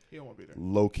very He don't want to be there.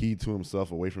 low key to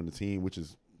himself away from the team, which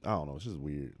is I don't know. It's just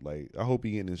weird. Like I hope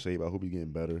he getting in shape. I hope he's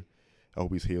getting better. I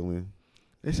hope he's healing.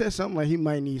 They said something like he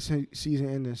might need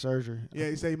season-ending surgery. Yeah,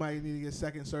 he said he might need to get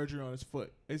second surgery on his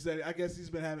foot. He said, I guess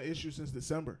he's been having issues since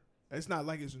December. It's not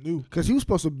like it's new. Because he was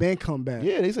supposed to Ben come back.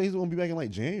 Yeah, they say he's gonna be back in like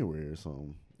January or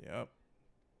something. Yep.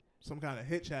 Some kind of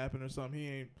hitch happened or something. He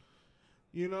ain't.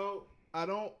 You know, I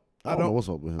don't know what's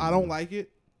up with him. I don't man. like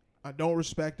it. I don't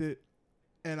respect it.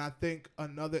 And I think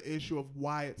another issue of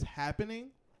why it's happening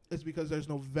is because there's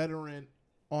no veteran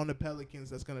on the Pelicans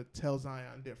that's going to tell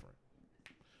Zion different.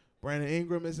 Brandon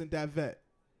Ingram isn't that vet.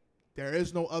 There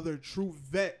is no other true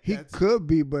vet. He that's, could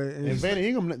be, but And it's, Van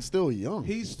Ingram still young.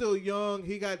 He's still young.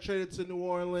 He got traded to New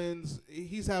Orleans.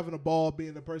 He's having a ball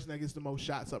being the person that gets the most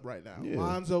shots up right now. Yeah.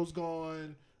 Lonzo's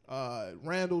gone.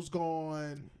 Randall's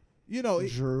gone. You know,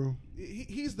 Drew.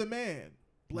 he's the man.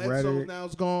 Bledsoe Redick.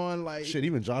 now's gone. Like, Shit,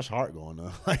 even Josh Hart going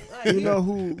now. Like, You know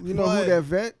who But- that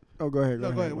vet? Oh, go ahead.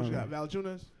 no, go ahead. What you got?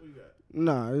 Valanciunas? What you got?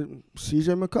 Nah,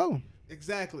 CJ McCollum.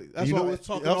 Exactly. That's you what know, I was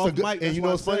talking that's a off good- mic. And That's you why know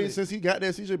I what's said funny? it. Since he got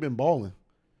there, CJ been balling.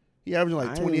 He averaging I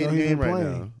like didn't 28 know a he game been right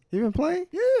playing. now. He been playing?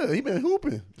 Yeah, he been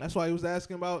hooping. That's why he was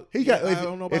asking about. He got I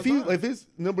don't know about Zion. if his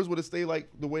numbers would have stayed like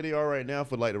the way they are right now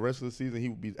for like the rest of the season, he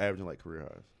would be averaging like career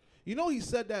highs. You know, he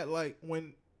said that like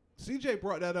when CJ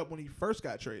brought that up when he first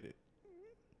got traded.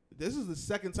 This is the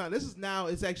second time. This is now.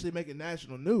 It's actually making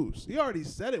national news. He already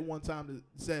said it one time.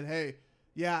 Said, "Hey,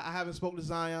 yeah, I haven't spoken to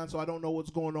Zion, so I don't know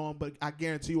what's going on, but I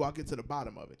guarantee you, I'll get to the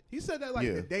bottom of it." He said that like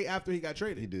Yeah. the day after he got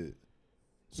traded. He did.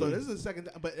 So this is the second.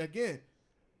 But again,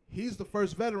 he's the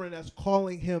first veteran that's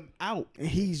calling him out. And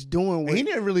he's doing what And he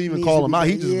didn't really even needs call to him be out.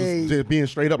 He done. just Yeah, was just being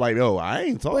straight up like, "Yo, I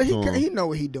ain't But talking to him." he know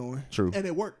what he doing. True, And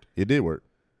it worked. it did work.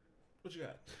 What you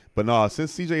got? But no,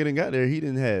 since CJ didn't got there, he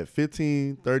didn't have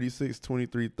 15, 36,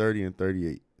 23, 30, and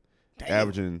 38.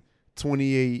 Averaging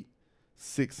 28,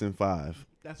 6, and 5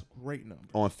 That's a great number.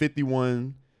 on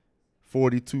 51,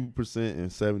 42%, and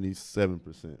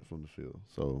 77% from the field.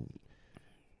 So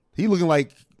he looking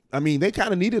like, I mean, they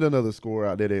kind of needed another scorer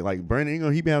out there. They, like Brandon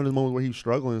Ingram, he been having this moment where he was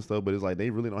struggling and stuff, but it's like they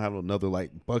really don't have another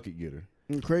like bucket getter.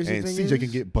 And crazy And thing CJ is,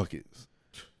 can get buckets.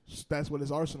 That's what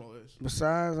his arsenal is.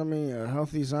 Besides, I mean, a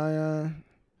healthy Zion,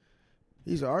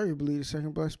 he's arguably the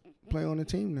second best player on the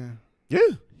team now.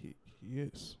 Yeah. He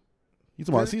is. You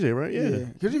talking about CJ, right? Yeah.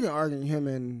 Because you can argue him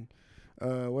and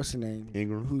what's the name?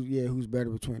 Ingram. Who's better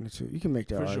between the two? You can make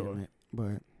that For sure. argument,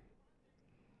 but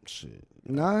Shit.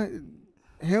 nah,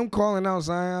 him calling out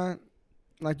Zion,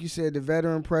 like you said, the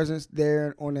veteran presence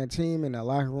there on that team in that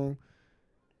locker room.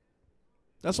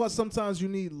 That's why sometimes you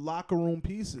need locker room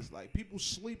pieces. Like people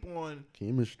sleep on,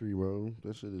 Chemistry, bro.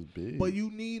 That shit is big. but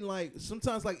you need like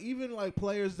sometimes like even like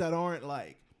players that aren't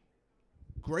like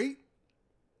great,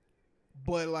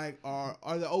 but like are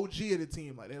the OG of the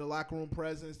team. Like they're the locker room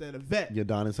presence. They're the vet.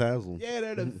 Udonis Haslem. Yeah,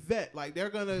 they're the vet. Like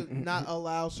they're gonna not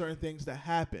allow certain things to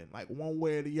happen, like one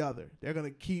way or the other. They're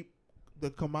gonna keep the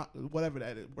whatever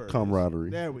that word is. Camaraderie.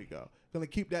 There we go. Gonna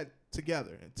keep that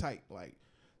together and tight. Like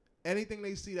anything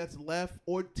they see that's left,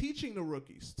 or teaching the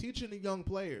rookies, teaching the young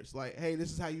players, like, hey,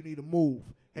 this is how you need to move.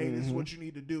 Hey, this is what you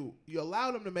need to do. You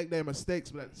allow them to make their mistakes,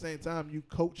 but at the same time, you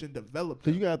coach and develop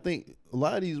Because them. you got to think, a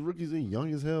lot of these rookies are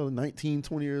young as hell, 19,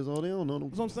 20 years old. They don't know them.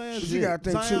 That's what I'm saying. But you gotta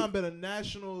think, Zion too. been a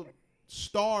national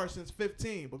star since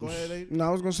 15. But go ahead, Aiden. No, I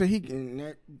was gonna say and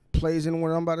that plays in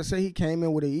what I'm about to say. He came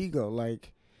in with an ego,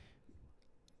 like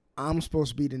I'm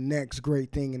supposed to be the next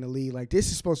great thing in the league. Like this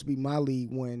is supposed to be my league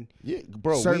when Yeah,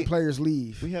 bro. certain players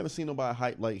leave. We haven't seen nobody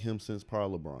hype like him since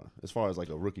probably LeBron, as far as like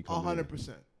a rookie coming in. 100%.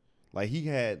 Like he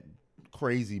had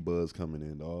crazy buzz coming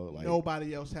in, dog. Like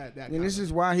Nobody else had that. And this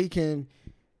is why he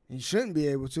shouldn't be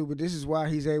able to, but this is why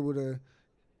he's able to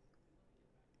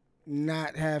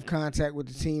not have contact with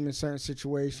the team in certain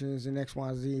situations and X,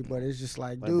 Y, Z. But it's just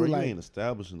like, bro, dude, you like ain't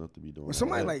established enough to be doing when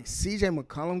somebody that. like CJ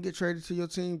McCollum get traded to your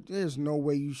team, there's no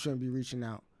way you shouldn't be reaching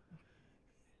out.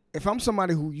 If I'm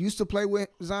somebody who used to play with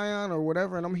Zion or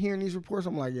whatever, and I'm hearing these reports,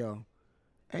 I'm like, yo,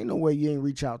 ain't no way you ain't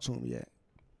reach out to him yet.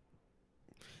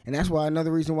 And that's why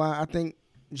another reason why I think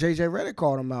JJ Redick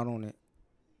called him out on it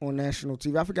on national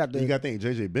TV. I forgot you got to think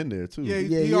JJ been there too. Yeah,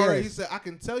 Yeah, he already yes. said, I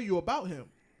can tell you about him.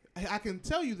 I can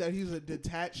tell you that he's a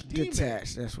detached teammate.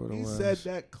 detached. That's what it He was. said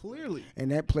that clearly. And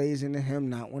that plays into him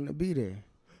not wanting to be there.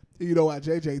 You know why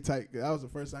JJ tight? That was the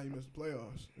first time he missed the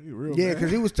playoffs. He real Yeah, mad.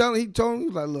 because he told me, he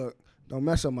was like, look, don't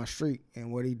mess up my streak.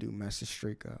 And what he do, mess his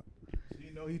streak up.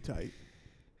 You know he tight.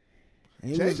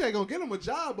 And he JJ was- gonna get him a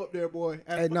job up there, boy.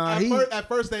 Hey, nah, he- At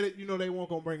first, they they weren't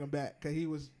gonna bring him back because he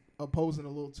was opposing a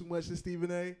little too much to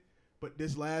Stephen A. But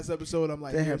this last episode, I'm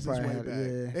like, They here's had his way probably back.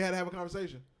 had- yeah. They had to have a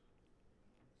conversation.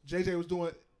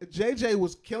 JJ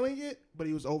was killing it, but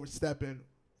he was overstepping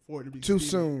for it to be Too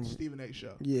soon. Stephen A.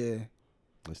 show. yeah.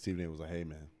 And Stephen A was like, hey,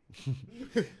 man,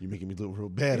 you making me look real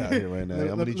bad out here right now. I'm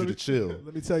going to need you to me- chill.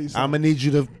 Let me tell you I'm something. going to need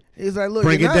you to, He's like, look,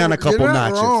 Bring you're it down not- a couple you're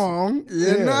not notches. Wrong.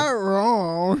 You're Yeah. not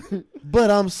wrong. but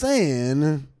I'm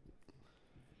saying,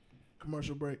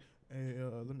 Commercial break. Hey,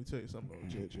 let me tell you something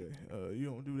about JJ. You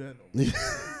don't do that no more.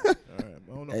 All right,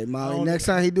 I don't know. Hey, I Molly, don't next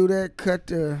know. time he do that, cut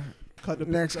the Cut the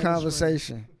next cut the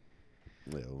conversation.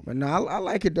 well, But no, I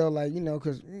like it though. Like, you know,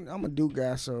 because I'm a Duke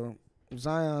guy, so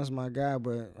Zion's my guy.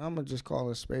 But I'm gonna just call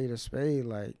a spade a spade.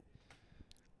 Like,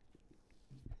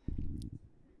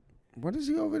 what is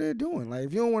he over there doing? Like,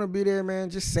 if you don't want to be there, man,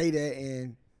 just say that,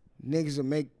 and niggas will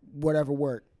make whatever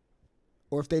work.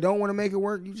 Or if they don't want to make it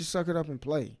work, you just suck it up and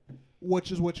play.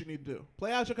 Which is what you need to do.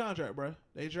 Play out your contract, bro.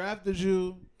 They drafted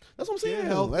you. that's what I'm Get saying.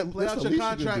 healthy. Play That's out the your least you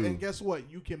can contract, do. and guess what?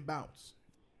 You can bounce.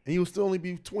 And you'll still only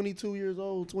be 22 years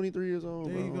old, 23 years old.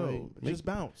 There bro. you go. Like, make- Just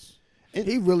bounce.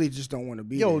 He really just don't want to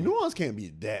be Yo, there. New Orleans can't be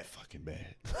that fucking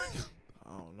bad.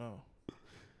 I don't know.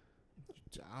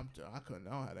 I couldn't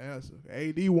know how to answer.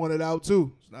 AD wanted out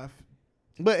too. It's not.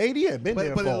 But AD had been But-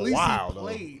 there but for at a least he while, though.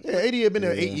 played. Yeah, AD had been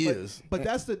there Yeah. 8 years. But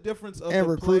that's the difference of And the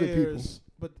recruited people. players.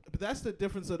 But that's the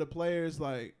difference of the players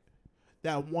like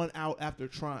that won out after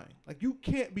trying. Like you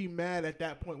can't be mad at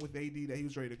that point with AD that he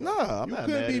was ready to go. Nah, I'm you not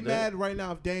couldn't mad be at that. mad right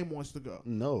now if Dame wants to go.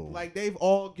 No. Like they've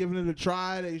all given it a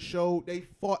try. They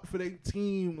fought for their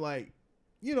team. Like,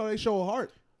 they show a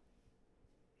heart.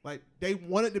 Like they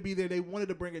wanted to be there. They wanted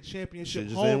to bring a championship Shit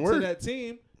just home didn't to work. that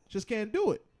team. Just can't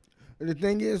do it. The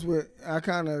thing is, I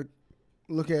kind of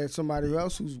look at somebody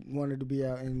else who's wanted to be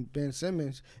out, and Ben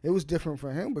Simmons. It was different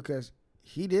for him because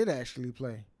he did actually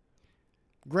play.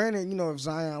 Granted, if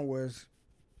Zion was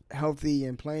healthy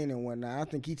and playing and whatnot, I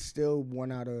think he'd still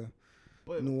won out of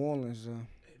But New Orleans. man,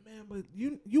 but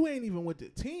you ain't even with the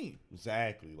team.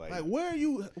 Exactly. Like, Like where are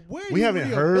you? Where are We you haven't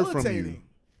heard from rehabilitating? you.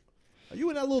 Are you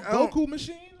in that little I don't- Goku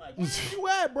machine? Like where are you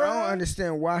at, bro? I don't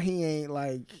understand why he ain't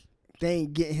they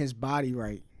ain't getting his body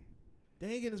right. They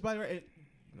ain't getting his body right.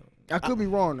 I could be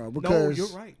wrong though No, because you're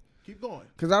right. Keep going.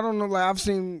 Because I don't know, I've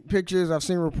seen pictures, I've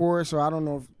seen reports, so I don't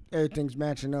know if everything's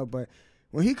matching up. But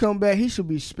When he come back, he should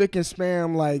be spick and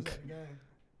spam like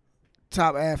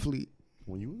top athlete.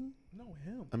 When you, No,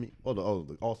 him. I mean, the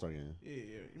All-Star game. Yeah.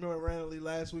 You remember randomly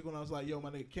last week when I was like, "Yo, my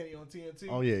nigga Kenny on TNT."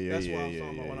 Oh, yeah, That's yeah, what I was yeah,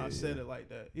 talking about yeah, when I yeah, said yeah. it like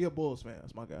that. He a Bulls fan.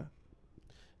 That's my guy.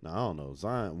 No, I don't know.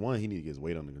 Zion, one, he need to get his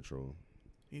weight under control.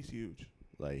 He's huge.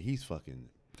 Like, he's fucking.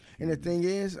 And the thing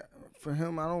is, for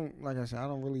him, I don't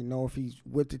really know if he's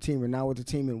with the team or not with the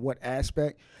team in what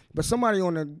aspect. But somebody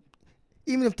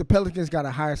even if the Pelicans got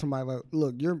to hire somebody, like,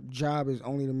 look, your job is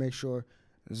only to make sure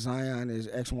Zion is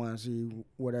X, Y, and Z,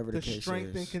 whatever the case is. The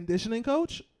strength and conditioning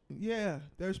coach. Yeah,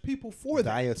 there's people for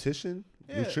that. Dietitian,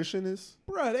 Yeah. nutritionist.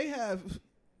 Bruh, they have.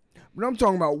 But I'm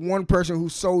talking about one person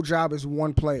whose sole job is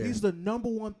one player. He's the number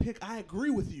one pick. I agree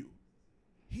with you.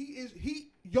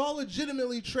 Y'all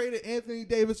legitimately traded Anthony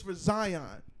Davis for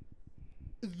Zion,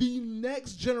 the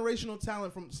next generational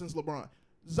talent since LeBron.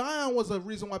 Zion was a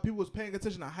reason why people was paying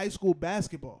attention to high school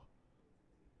basketball.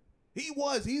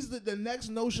 He's the next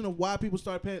notion of why people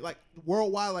started paying, like,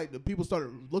 worldwide, like, the people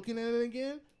started looking at it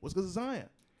again was because of Zion.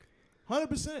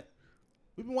 100%.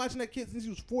 We've been watching that kid since he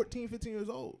was 14, 15 years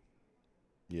old.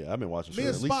 Yeah, I've been watching Me shit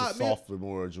and at least Spot- a me and-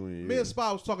 sophomore, junior year. Me and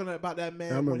Spot was talking about that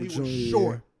man I when remember he was junior year.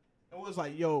 short. It was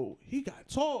like, yo, he got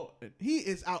tall. And he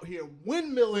is out here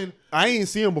windmilling. I ain't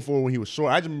seen him before when he was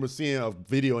short. I just remember seeing a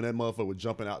video and that motherfucker was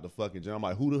jumping out the fucking gym. I'm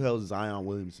like, who the hell is Zion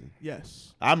Williamson?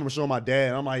 Yes. I remember showing my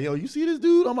dad. I'm like, yo, you see this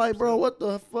dude? I'm like, bro, what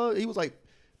the fuck? He was like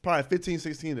probably 15,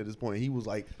 16 at this point. He was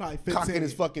like Probably 15. cocking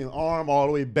his fucking arm all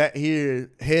the way back here,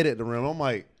 head at the rim. I'm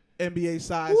like, NBA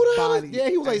size who the hell is? body. Yeah,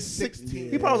 he was at like 16.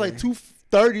 He probably was like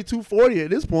 230, 240 at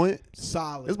this point.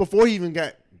 Solid. It's before he even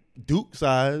got Duke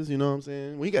size. You know what I'm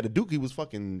saying? When he got the Duke, he was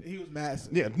fucking. He was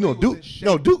massive. Yeah, He no was Duke. in shape.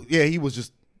 No Duke. Yeah, he was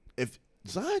just. If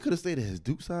Zion could have stayed at his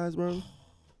Duke size, bro.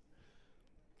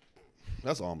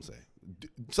 That's all I'm saying.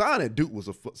 Zion at Duke was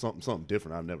something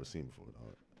different I've never seen before.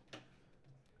 Dog.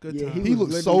 Good Yeah, time. He was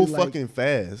looked so literally like fucking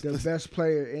fast, the best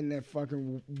player in that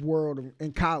fucking world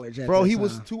in college. At bro. that He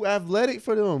was time. too athletic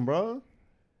for them, bro.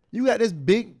 You got this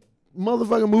big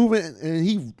motherfucker moving, and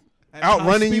he At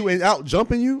outrunning high you speed. and out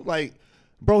jumping you. Like,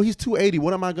 bro, he's 280.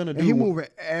 What am I gonna do? And he moving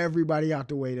everybody out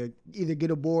the way to either get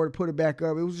a board or put it back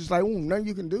up. It was just like, ooh, nothing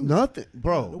you can do. Nothing,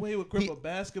 bro. The way he would grip a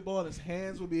basketball and his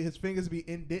fingers would be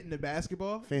indenting the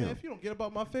basketball. Fam. Man, if you don't get up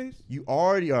out my face. You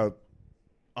already are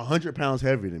 100 pounds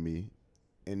heavier than me,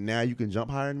 and now you can jump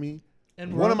higher than me.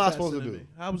 And What run am I faster supposed to than do? me.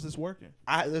 How is this working?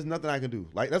 There's nothing I can do.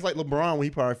 Like, that's like LeBron when he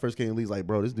probably first came in the league. Like,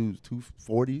 bro, this dude's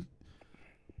 240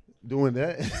 doing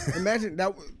that. Imagine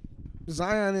that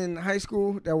Zion in high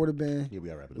school. That would have been Yeah, we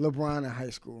gotta wrap it up. LeBron in high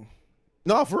school.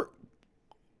 No, for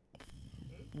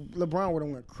LeBron would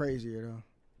have went crazier though.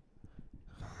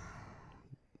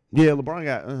 yeah, LeBron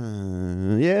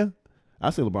got yeah. I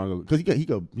say LeBron because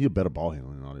he a better ball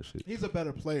handler and all this shit. He's a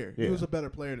better player. Yeah. He was a better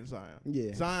player than Zion.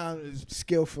 Yeah. Zion is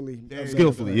Skillfully. There you go.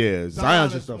 Skillfully, yeah.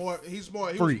 Zion's just a more. He's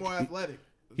more. He freak. was more athletic.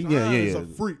 He, Zion yeah, is yeah. a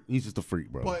freak. He's just a freak,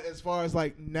 bro. But as far as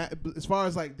like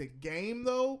the game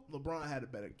though, LeBron had a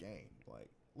better game. Like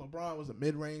LeBron was a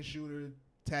mid-range shooter,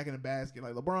 attacking the basket.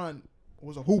 Like LeBron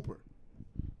was a hooper.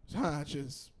 Zion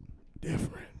just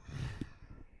different.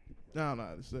 I don't know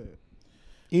how to say it.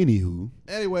 Anywho,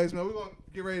 Anyways, man, we're gonna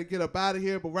get ready to get up out of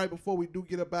here. But right before we do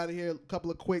get up out of here, a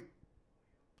couple of quick.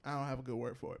 I don't have a good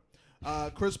word for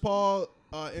it. Chris Paul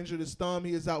injured his thumb.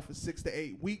 He is out for 6 to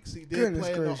 8 weeks. He did Goodness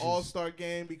play in the gracious. All-Star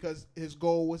game because his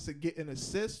goal was to get an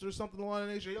assist or something along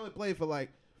that nature. He only played for like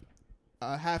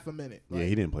half a minute. yeah, Like,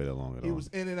 he didn't play that long at he all. was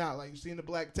in and out. Like you seen the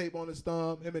black tape on his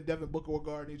thumb. Him and Devin Booker were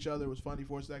guarding each other. It was funny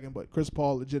for a second, but Chris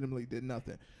Paul legitimately did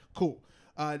nothing. Cool.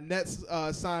 Nets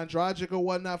signed Dragic or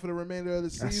whatnot for the remainder of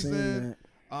the I season. seen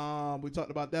that. We talked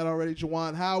about that already.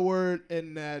 Juwan Howard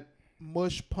and that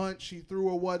mush punch he threw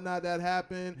or whatnot that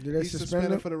happened. Did they He's suspend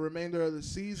suspended him? for the remainder of the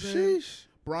season. Sheesh.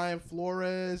 Brian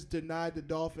Flores denied the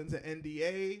Dolphins an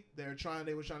NDA. They were trying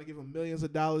to give him millions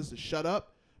of dollars to shut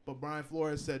up, but Brian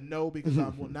Flores said no because I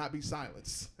will not be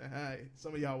silenced.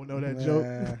 Some of y'all will know that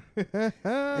joke.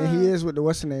 And he is with the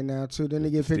what's the name now too. Didn't he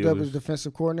get picked up Steelers. as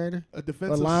defensive coordinator? a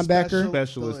defensive linebacker?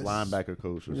 Specialist linebacker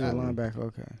coach. Or He's a something. linebacker.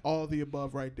 Okay. All the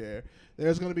above right there.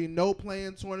 There's going to be no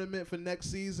play-in tournament for next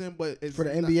season, but it's For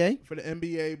the not- NBA? For the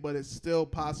NBA, but it's still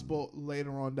possible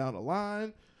later on down the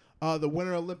line. The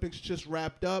Winter Olympics just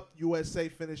wrapped up. USA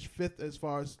finished 5th as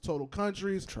far as total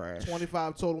countries. Trash.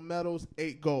 25 total medals,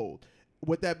 8 gold.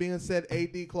 With that being said,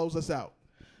 AD, close us out.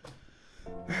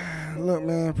 Look,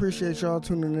 man, appreciate y'all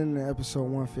tuning in to episode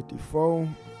 154.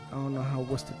 I don't know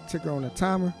what's the ticker on the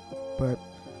timer, but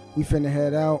we finna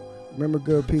head out. Remember,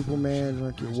 good people, man,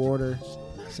 drink your water,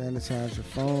 sanitize your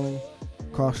phone,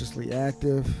 cautiously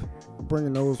active,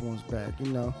 bringing those ones back,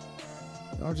 you know.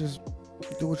 Y'all just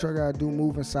Do what y'all gotta do.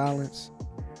 Move in silence.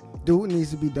 Do what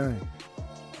needs to be done.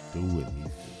 Do what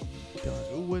needs to be done.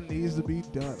 Do what needs to be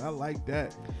done. I like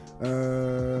that.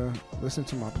 Listen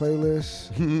to my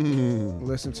playlist.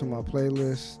 Listen to my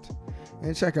playlist.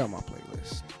 And check out my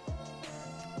playlist.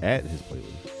 Add his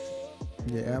playlist.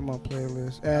 Yeah, add my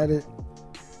playlist. Add it.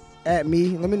 Add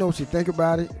me. Let me know what you think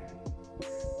about it.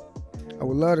 I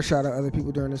would love to shout out other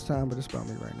people during this time, but it's about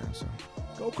me right now, so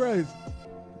Go crazy.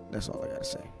 that's all I gotta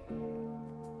say.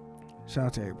 Shout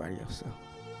out to everybody else,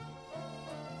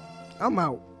 though. I'm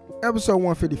out. Episode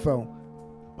 154.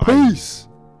 Bye. Peace.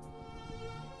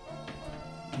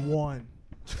 1.